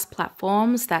podcast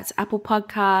platforms. That's Apple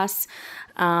Podcasts.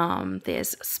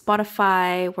 There's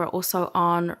Spotify. We're also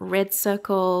on Red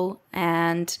Circle.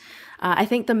 And I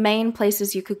think the main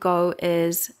places you could go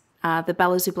is the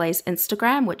Bellows Who Blaze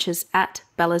Instagram, which is at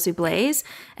Bellows Who Blaze.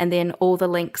 And then all the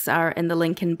links are in the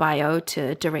link in bio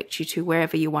to direct you to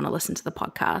wherever you want to listen to the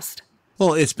podcast.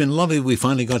 Well, it's been lovely. We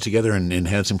finally got together and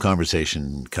had some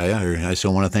conversation, Kaya. I so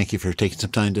want to thank you for taking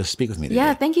some time to speak with me today.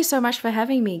 Yeah, thank you so much for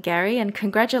having me, Gary, and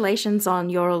congratulations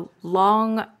on your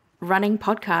long-running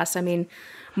podcast. I mean,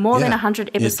 more than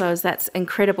 100 episodes. That's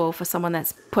incredible for someone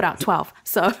that's put out 12.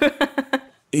 So...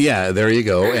 Yeah, there you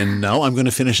go. And now I'm going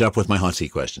to finish up with my hot seat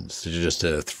questions. So just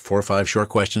 4 or 5 short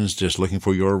questions, just looking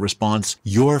for your response.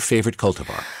 Your favorite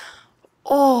cultivar?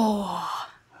 Oh,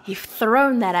 you've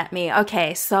thrown that at me.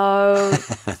 Okay, so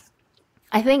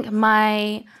I think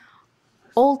my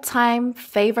all-time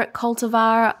favorite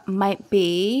cultivar might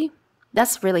be,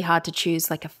 that's really hard to choose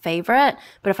like a favorite,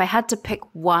 but if I had to pick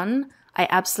one, I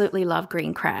absolutely love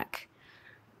green crack.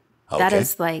 Okay. That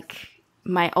is like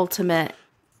my ultimate,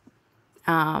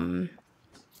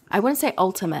 I wouldn't say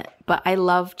ultimate, but I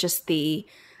love just the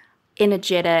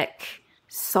energetic,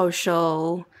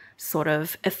 social sort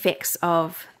of effects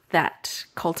of that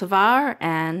cultivar,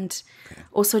 and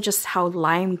also just how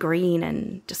lime green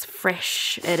and just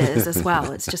fresh it is as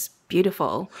well. It's just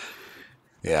beautiful.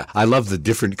 Yeah, I love the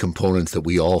different components that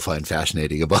we all find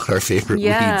fascinating about our favorite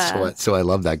weeds. So I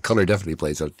love that. Color definitely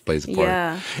plays a part.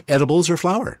 Yeah. Edibles or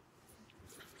flower?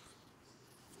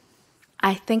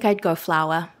 I think I'd go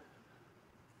flower.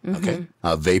 Mm-hmm. Okay.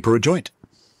 Vape or a joint?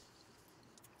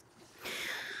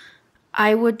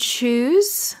 I would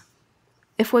choose,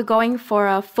 if we're going for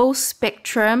a full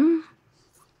spectrum,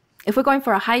 if we're going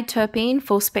for a high terpene,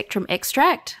 full spectrum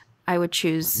extract, I would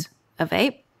choose a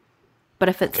vape. But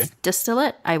if it's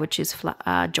distillate, I would choose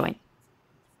joint.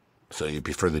 So you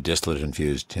prefer the distillate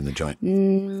infused in the joint?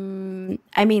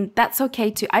 I mean, that's okay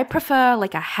too. I prefer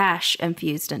like a hash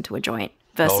infused into a joint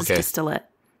versus distillate.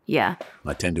 Yeah.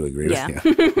 I tend to agree with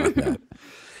you on that.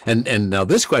 And now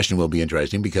this question will be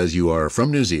interesting because you are from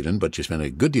New Zealand, but you spent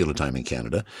a good deal of time in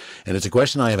Canada. And it's a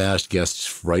question I have asked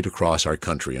guests right across our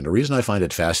country. And the reason I find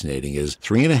it fascinating is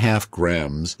 3.5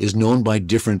 grams is known by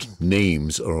different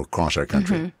names across our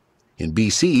country. Mm-hmm. In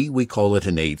BC, we call it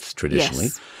an eighth traditionally.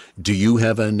 Yes. Do you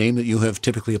have a name that you have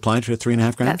typically applied for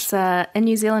 3.5 grams? That's in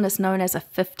New Zealand, it's known as a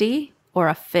 50 or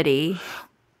a 50.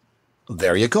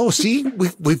 There you go. See,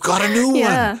 we've got a new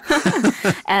one.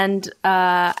 And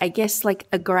I guess like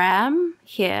a gram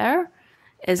here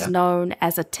is known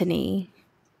as a tinny.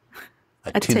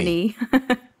 A tinny.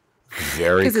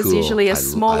 Very cool. Because it's usually a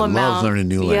small amount. I love learning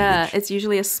new language. Yeah, it's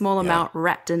usually a small amount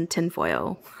wrapped in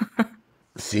tinfoil.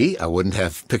 See, I wouldn't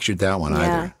have pictured that one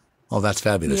either. Oh, that's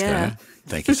fabulous, Karen.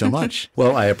 Thank you so much.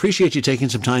 Well, I appreciate you taking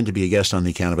some time to be a guest on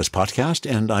the Cannabis Podcast,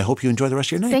 and I hope you enjoy the rest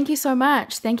of your night. Thank you so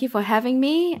much. Thank you for having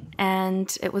me,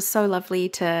 and it was so lovely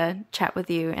to chat with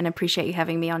you, and appreciate you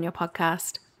having me on your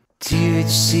podcast.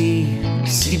 THC,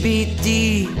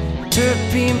 CBD,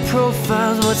 terpene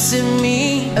profiles, what's in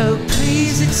me? Oh,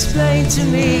 please explain to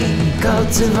me.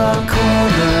 Cultivar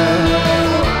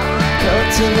Corner.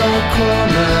 Cultivar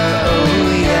Corner,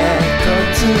 oh yeah.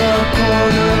 Cultivar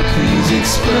Corner, please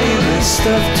explain this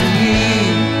stuff to me.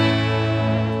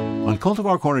 On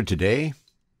Cultivar Corner today,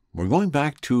 we're going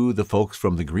back to the folks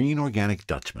from the Green Organic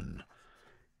Dutchman.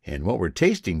 And what we're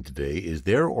tasting today is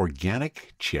their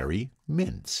organic cherry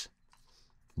mints.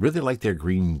 Really like their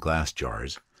green glass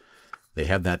jars. They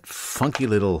have that funky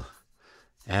little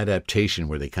adaptation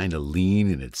where they kind of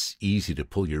lean and it's easy to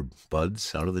pull your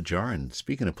buds out of the jar. And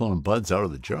speaking of pulling buds out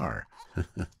of the jar,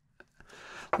 look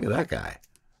at that guy.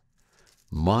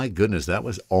 My goodness, that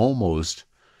was almost,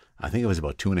 I think it was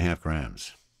about 2.5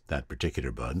 grams, that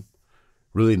particular bud.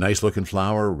 Really nice looking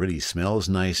flower, really smells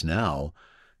nice now.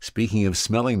 Speaking of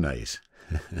smelling nice,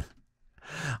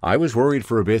 I was worried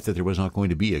for a bit that there was not going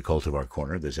to be a Cultivar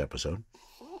Corner this episode.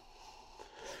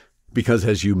 Because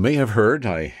as you may have heard,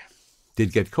 I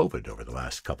did get COVID over the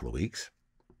last couple of weeks.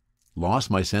 Lost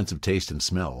my sense of taste and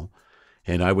smell.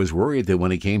 And I was worried that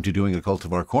when it came to doing a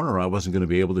Cultivar Corner, I wasn't going to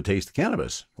be able to taste the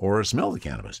cannabis or smell the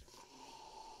cannabis.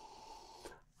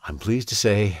 I'm pleased to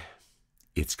say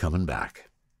it's coming back.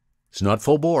 It's not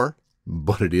full bore,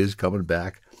 but it is coming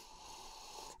back.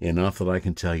 Enough that I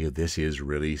can tell you this is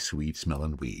really sweet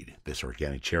smelling weed. This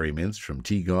organic cherry mints from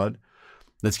TGOD.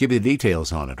 Let's give you the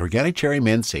details on it. Organic cherry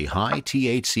mints, a high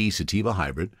THC sativa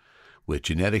hybrid with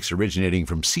genetics originating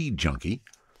from Seed Junkie.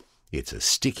 It's a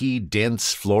sticky,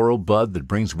 dense floral bud that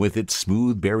brings with it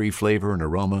smooth berry flavor and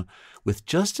aroma with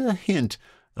just a hint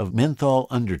of menthol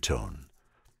undertone.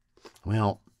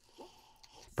 Well,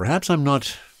 perhaps I'm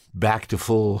not back to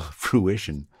full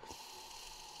fruition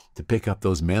to pick up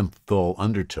those menthol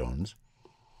undertones.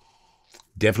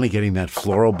 Definitely getting that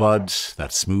floral buds,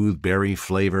 that smooth berry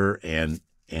flavor, and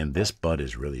this bud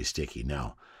is really sticky.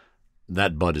 Now,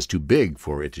 that bud is too big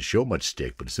for it to show much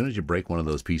stick, but as soon as you break one of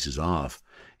those pieces off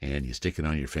and you stick it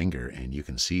on your finger, and you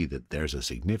can see that there's a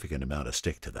significant amount of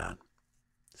stick to that.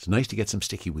 It's nice to get some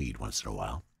sticky weed once in a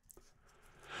while.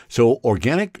 So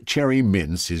organic cherry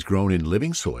mince is grown in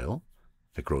living soil.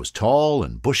 It grows tall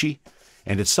and bushy,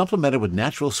 and it's supplemented with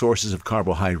natural sources of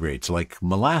carbohydrates like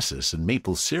molasses and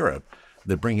maple syrup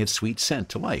that bring its sweet scent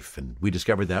to life, and we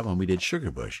discovered that when we did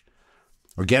Sugar Bush.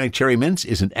 Organic cherry mince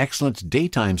is an excellent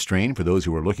daytime strain for those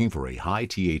who are looking for a high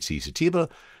THC sativa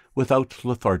without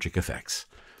lethargic effects.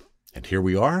 And here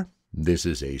we are. This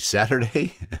is a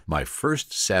Saturday, my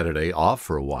first Saturday off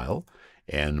for a while,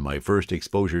 and my first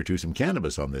exposure to some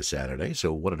cannabis on this Saturday,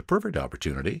 so what a perfect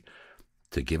opportunity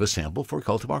to give a sample for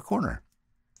Cultivar Corner.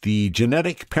 The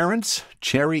genetic parents,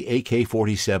 Cherry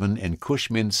AK-47 and Kush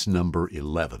Mints number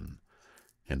 11.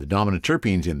 And the dominant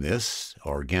terpenes in this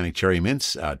organic cherry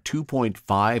mints,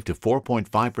 2.5 to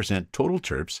 4.5% total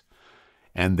terps,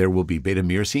 and there will be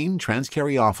beta-myrcene,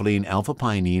 transcaryophyllene,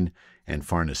 alpha-pinene, and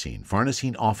farnesene.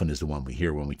 Farnesene often is the one we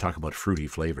hear when we talk about fruity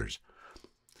flavors.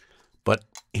 But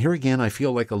here again, I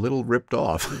feel like a little ripped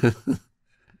off.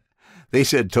 They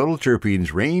said total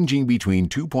terpenes ranging between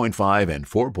 2.5 and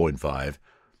 4.5.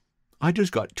 I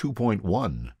just got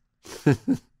 2.1.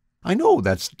 I know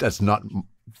that's not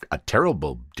a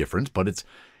terrible difference, but it's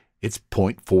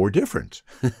 0.4 difference.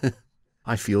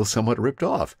 I feel somewhat ripped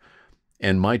off.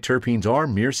 And my terpenes are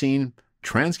myrcene,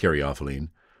 transcaryophyllene,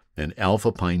 and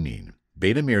alpha-pinene.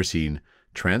 Beta-myrcene,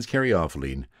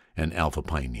 transcaryophyllene, and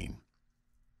alpha-pinene.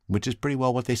 Which is pretty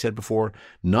well what they said before,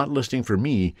 not listing for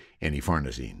me any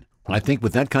farnesene. I think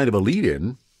with that kind of a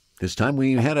lead-in, this time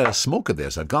we had a smoke of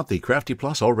this. I've got the Crafty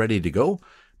Plus all ready to go.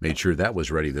 Made sure that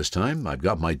was ready this time. I've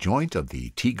got my joint of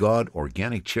the TGOD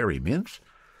Organic Cherry Mints,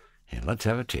 and let's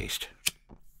have a taste.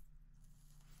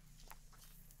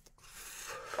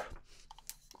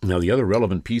 Now, the other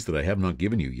relevant piece that I have not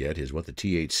given you yet is what the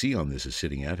THC on this is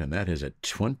sitting at, and that is at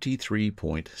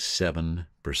 23.7%.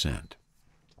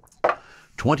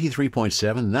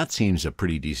 23.7, that seems a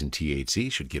pretty decent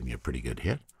THC. Should give me a pretty good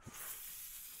hit.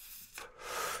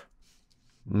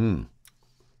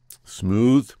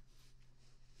 Smooth.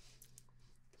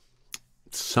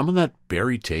 Some of that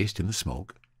berry taste in the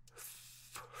smoke.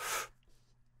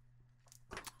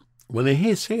 When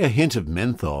they say a hint of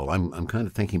menthol, I'm kind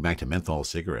of thinking back to menthol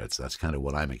cigarettes. That's kind of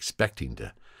what I'm expecting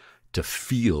to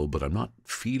feel, but I'm not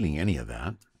feeling any of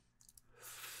that.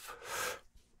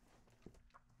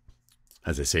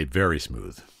 As I say, very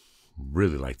smooth.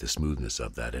 Really like the smoothness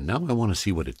of that. And now I want to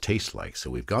see what it tastes like. So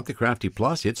we've got the Crafty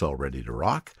Plus. It's all ready to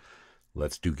rock.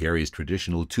 Let's do Gary's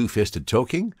traditional two-fisted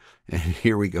toking. And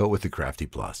here we go with the Crafty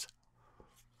Plus.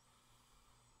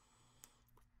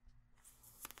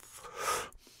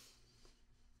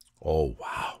 Oh,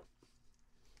 wow.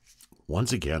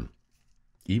 Once again,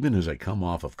 even as I come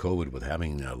off of COVID with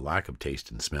having a lack of taste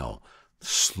and smell,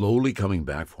 slowly coming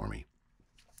back for me.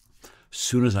 As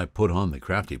soon as I put on the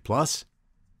Crafty Plus,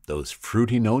 those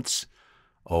fruity notes,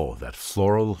 oh, that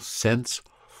floral scent,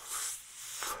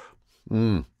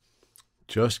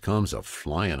 just comes a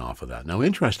flying off of that. Now,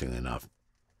 interestingly enough,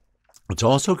 it's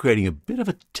also creating a bit of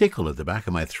a tickle at the back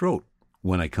of my throat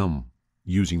when I come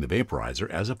using the vaporizer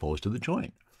as opposed to the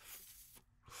joint.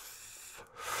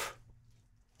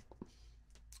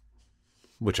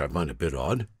 Which I find a bit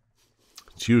odd.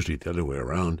 It's usually the other way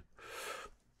around.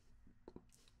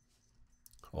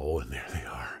 Oh, and there they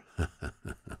are.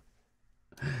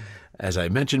 As I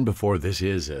mentioned before, this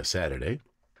is a Saturday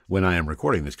when I am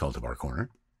recording this Cultivar Corner.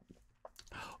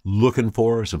 Looking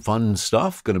for some fun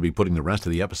stuff. Going to be putting the rest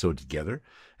of the episode together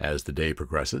as the day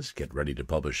progresses. Get ready to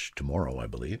publish tomorrow, I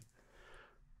believe.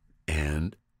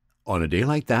 And on a day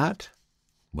like that,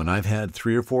 when I've had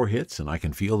 3 or 4 hits and I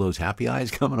can feel those happy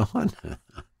eyes coming on,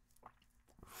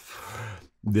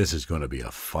 this is going to be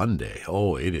a fun day.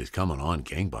 Oh, it is coming on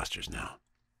gangbusters now.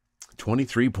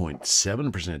 23.7%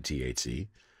 THC.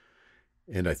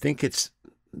 And I think it's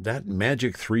that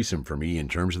magic threesome for me in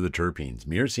terms of the terpenes.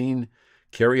 Myrcene,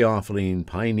 caryophyllene,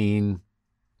 pinene,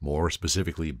 more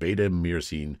specifically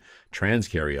beta-myrcene,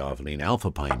 transcaryophyllene,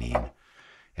 alpha-pinene,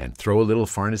 and throw a little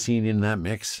farnesene in that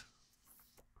mix.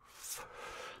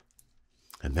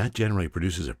 And that generally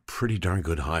produces a pretty darn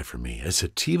good high for me. A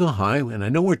sativa high, and I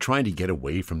know we're trying to get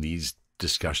away from these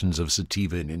discussions of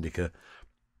sativa and indica.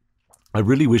 I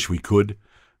really wish we could,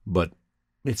 but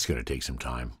it's going to take some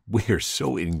time. We are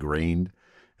so ingrained,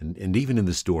 and even in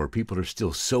the store, people are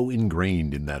still so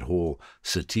ingrained in that whole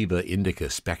sativa-indica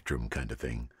spectrum kind of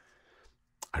thing.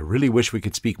 I really wish we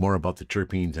could speak more about the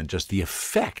terpenes and just the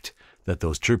effect that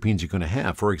those terpenes are going to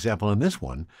have. For example, in this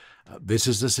one, this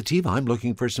is the sativa. I'm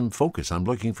looking for some focus. I'm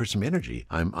looking for some energy.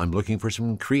 I'm looking for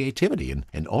some creativity.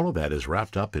 And all of that is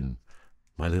wrapped up in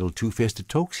my little two-fisted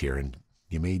tokes here. And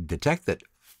you may detect that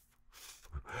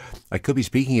I could be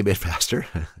speaking a bit faster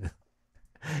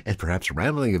and perhaps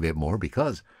rambling a bit more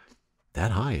because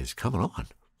that high is coming on.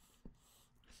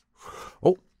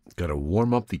 Oh, got to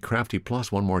warm up the Crafty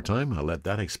Plus one more time. I'll let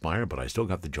that expire, but I still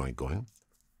got the joint going.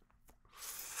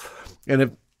 And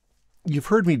if you've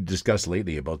heard me discuss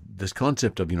lately about this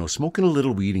concept of, smoking a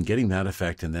little weed and getting that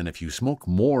effect, and then if you smoke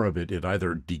more of it, it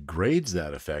either degrades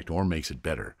that effect or makes it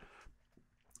better.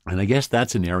 And I guess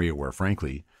that's an area where,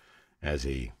 frankly, as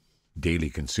a daily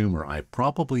consumer, I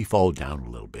probably fall down a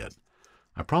little bit.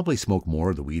 I probably smoke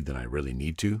more of the weed than I really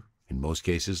need to in most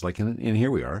cases. Like in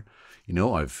here we are.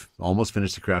 I've almost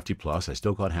finished the Crafty Plus. I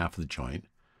still got half of the joint.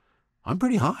 I'm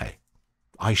pretty high.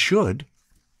 I should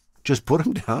just put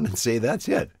them down and say that's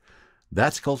it.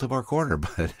 That's Cultivar Corner,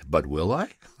 but will I?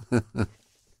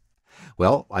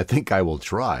 Well, I think I will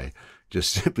try,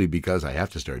 just simply because I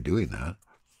have to start doing that.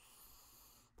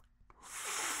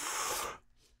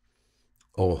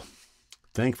 Oh,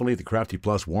 thankfully the Crafty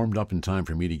Plus warmed up in time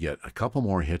for me to get a couple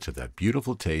more hits of that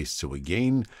beautiful taste. So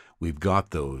again, we've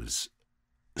got those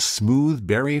smooth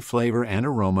berry flavor and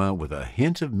aroma with a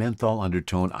hint of menthol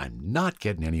undertone. I'm not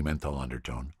getting any menthol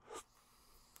undertone.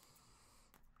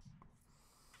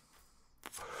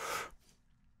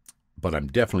 But I'm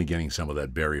definitely getting some of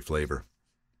that berry flavor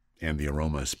and the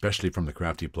aroma, especially from the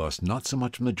Crafty Plus. Not so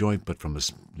much from the joint, but from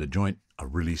the joint, a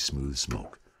really smooth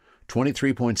smoke.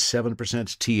 23.7%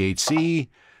 THC,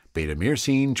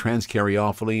 beta-myrcene,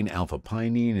 transcaryophyllene,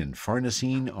 alpha-pinene, and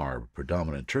farnesene are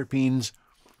predominant terpenes.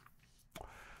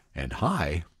 And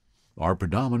high are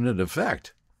predominant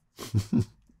effect.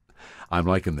 I'm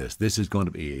liking this. This is going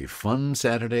to be a fun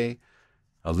Saturday,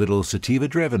 a little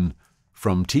sativa-driven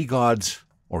from TGOD's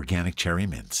Organic Cherry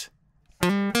Mints.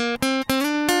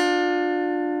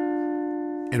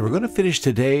 And we're going to finish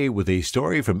today with a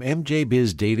story from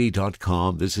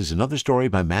mjbizdaily.com. This is another story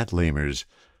by Matt Lamers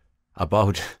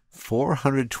about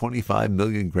 425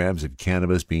 million grams of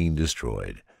cannabis being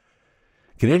destroyed.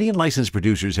 Canadian licensed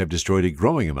producers have destroyed a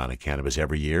growing amount of cannabis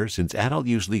every year since adult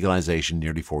use legalization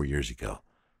nearly 4 years ago.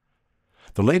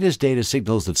 The latest data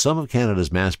signals that some of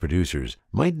Canada's mass producers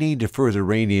might need to further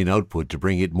rein in output to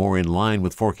bring it more in line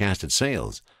with forecasted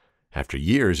sales, after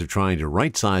years of trying to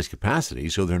right-size capacity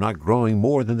so they're not growing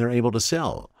more than they're able to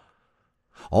sell.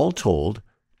 All told,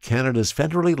 Canada's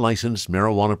federally licensed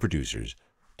marijuana producers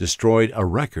destroyed a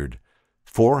record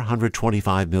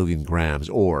 425 million grams,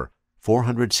 or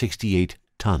 468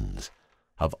 tons,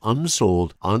 of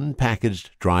unsold, unpackaged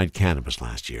dried cannabis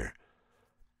last year.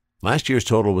 Last year's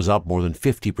total was up more than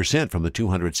 50% from the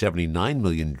 279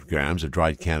 million grams of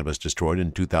dried cannabis destroyed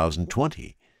in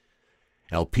 2020.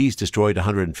 LPs destroyed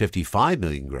 155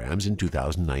 million grams in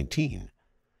 2019.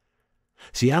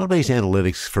 Seattle-based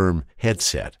analytics firm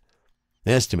Headset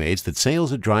estimates that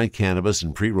sales of dried cannabis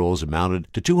and pre-rolls amounted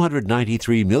to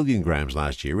 293 million grams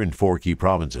last year in 4 key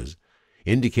provinces,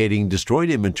 indicating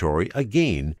destroyed inventory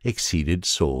again exceeded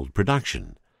sold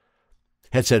production.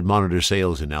 Headset monitors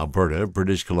sales in Alberta,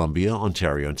 British Columbia,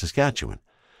 Ontario, and Saskatchewan,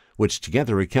 which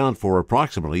together account for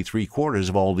approximately 3/4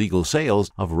 of all legal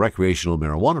sales of recreational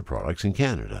marijuana products in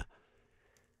Canada.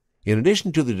 In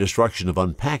addition to the destruction of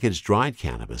unpackaged dried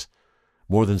cannabis,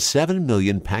 more than 7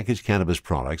 million packaged cannabis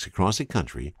products across the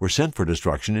country were sent for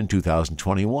destruction in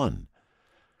 2021.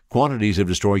 Quantities of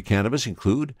destroyed cannabis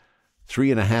include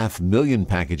 3.5 million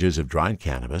packages of dried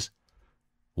cannabis,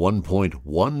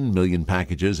 1.1 million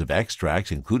packages of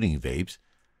extracts, including vapes,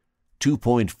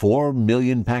 2.4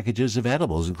 million packages of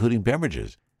edibles, including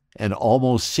beverages, and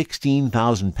almost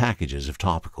 16,000 packages of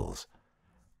topicals.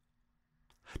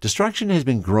 Destruction has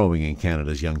been growing in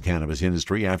Canada's young cannabis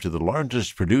industry after the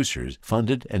largest producers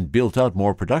funded and built out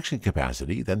more production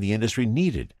capacity than the industry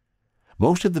needed.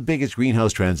 Most of the biggest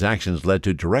greenhouse transactions led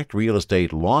to direct real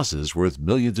estate losses worth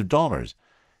millions of dollars,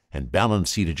 and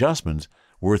balance sheet adjustments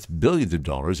worth billions of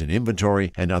dollars in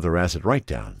inventory and other asset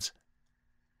write-downs.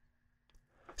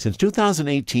 Since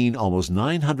 2018, almost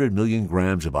 900 million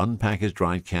grams of unpackaged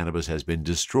dried cannabis has been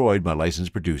destroyed by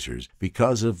licensed producers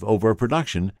because of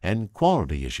overproduction and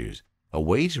quality issues, a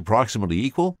weight approximately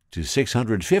equal to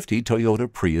 650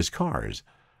 Toyota Prius cars.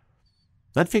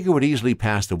 That figure would easily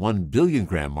pass the 1 billion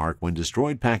gram mark when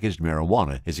destroyed packaged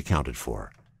marijuana is accounted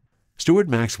for. Stuart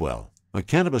Maxwell, a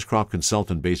cannabis crop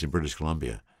consultant based in British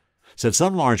Columbia, said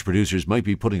some large producers might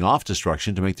be putting off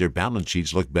destruction to make their balance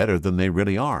sheets look better than they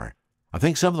really are. I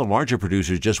think some of the larger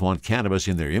producers just want cannabis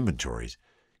in their inventories.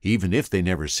 Even if they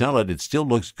never sell it, it still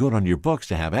looks good on your books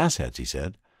to have assets, he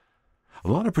said.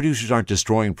 A lot of producers aren't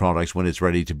destroying products when it's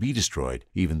ready to be destroyed,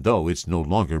 even though it's no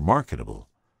longer marketable.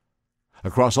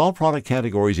 Across all product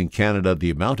categories in Canada, the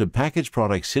amount of packaged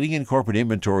products sitting in corporate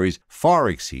inventories far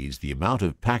exceeds the amount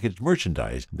of packaged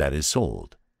merchandise that is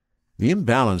sold. The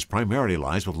imbalance primarily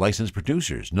lies with licensed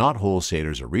producers, not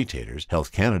wholesalers or retailers,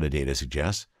 Health Canada data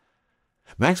suggests.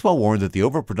 Maxwell warned that the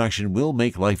overproduction will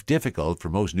make life difficult for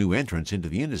most new entrants into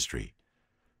the industry.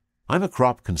 I'm a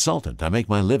crop consultant. I make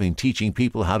my living teaching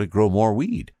people how to grow more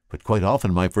weed, but quite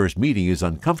often my first meeting is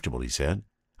uncomfortable, he said.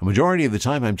 A majority of the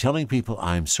time I'm telling people,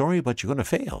 I'm sorry, but you're going to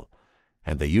fail.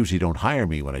 And they usually don't hire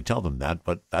me when I tell them that,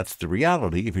 but that's the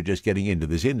reality if you're just getting into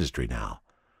this industry now.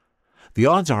 The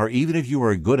odds are, even if you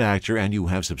are a good actor and you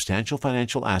have substantial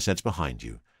financial assets behind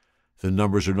you, the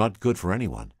numbers are not good for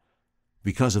anyone.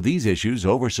 Because of these issues,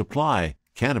 oversupply,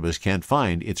 cannabis can't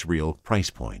find its real price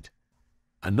point.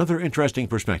 Another interesting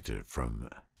perspective from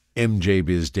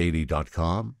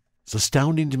mjbizdaily.com. It's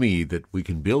astounding to me that we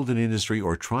can build an industry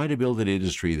or try to build an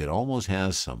industry that almost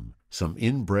has some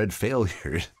inbred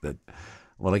failures that,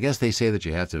 well, I guess they say that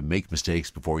you have to make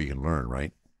mistakes before you can learn,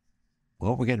 right?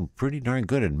 Well, we're getting pretty darn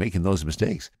good at making those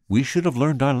mistakes. We should have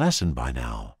learned our lesson by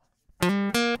now.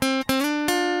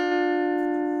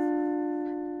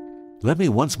 Let me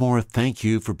once more thank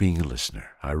you for being a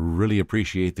listener. I really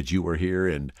appreciate that you are here,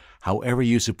 and however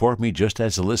you support me, just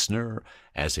as a listener,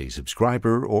 as a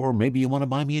subscriber, or maybe you want to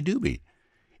buy me a doobie.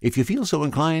 If you feel so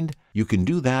inclined, you can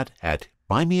do that at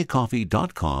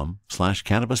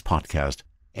buymeacoffee.com/cannabispodcast.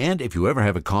 And if you ever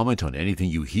have a comment on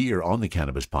anything you hear on the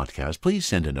Cannabis Podcast, please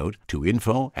send a note to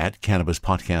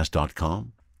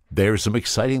info@cannabispodcast.com. There's some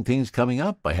exciting things coming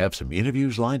up. I have some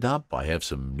interviews lined up. I have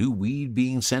some new weed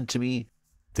being sent to me.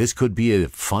 This could be a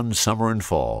fun summer and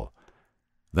fall.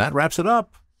 That wraps it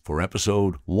up for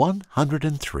episode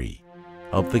 103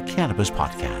 of the Cannabis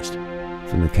Podcast.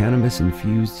 From the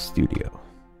cannabis-infused studio,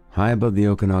 high above the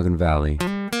Okanagan Valley,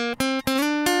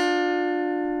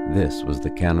 this was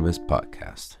the Cannabis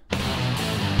Podcast.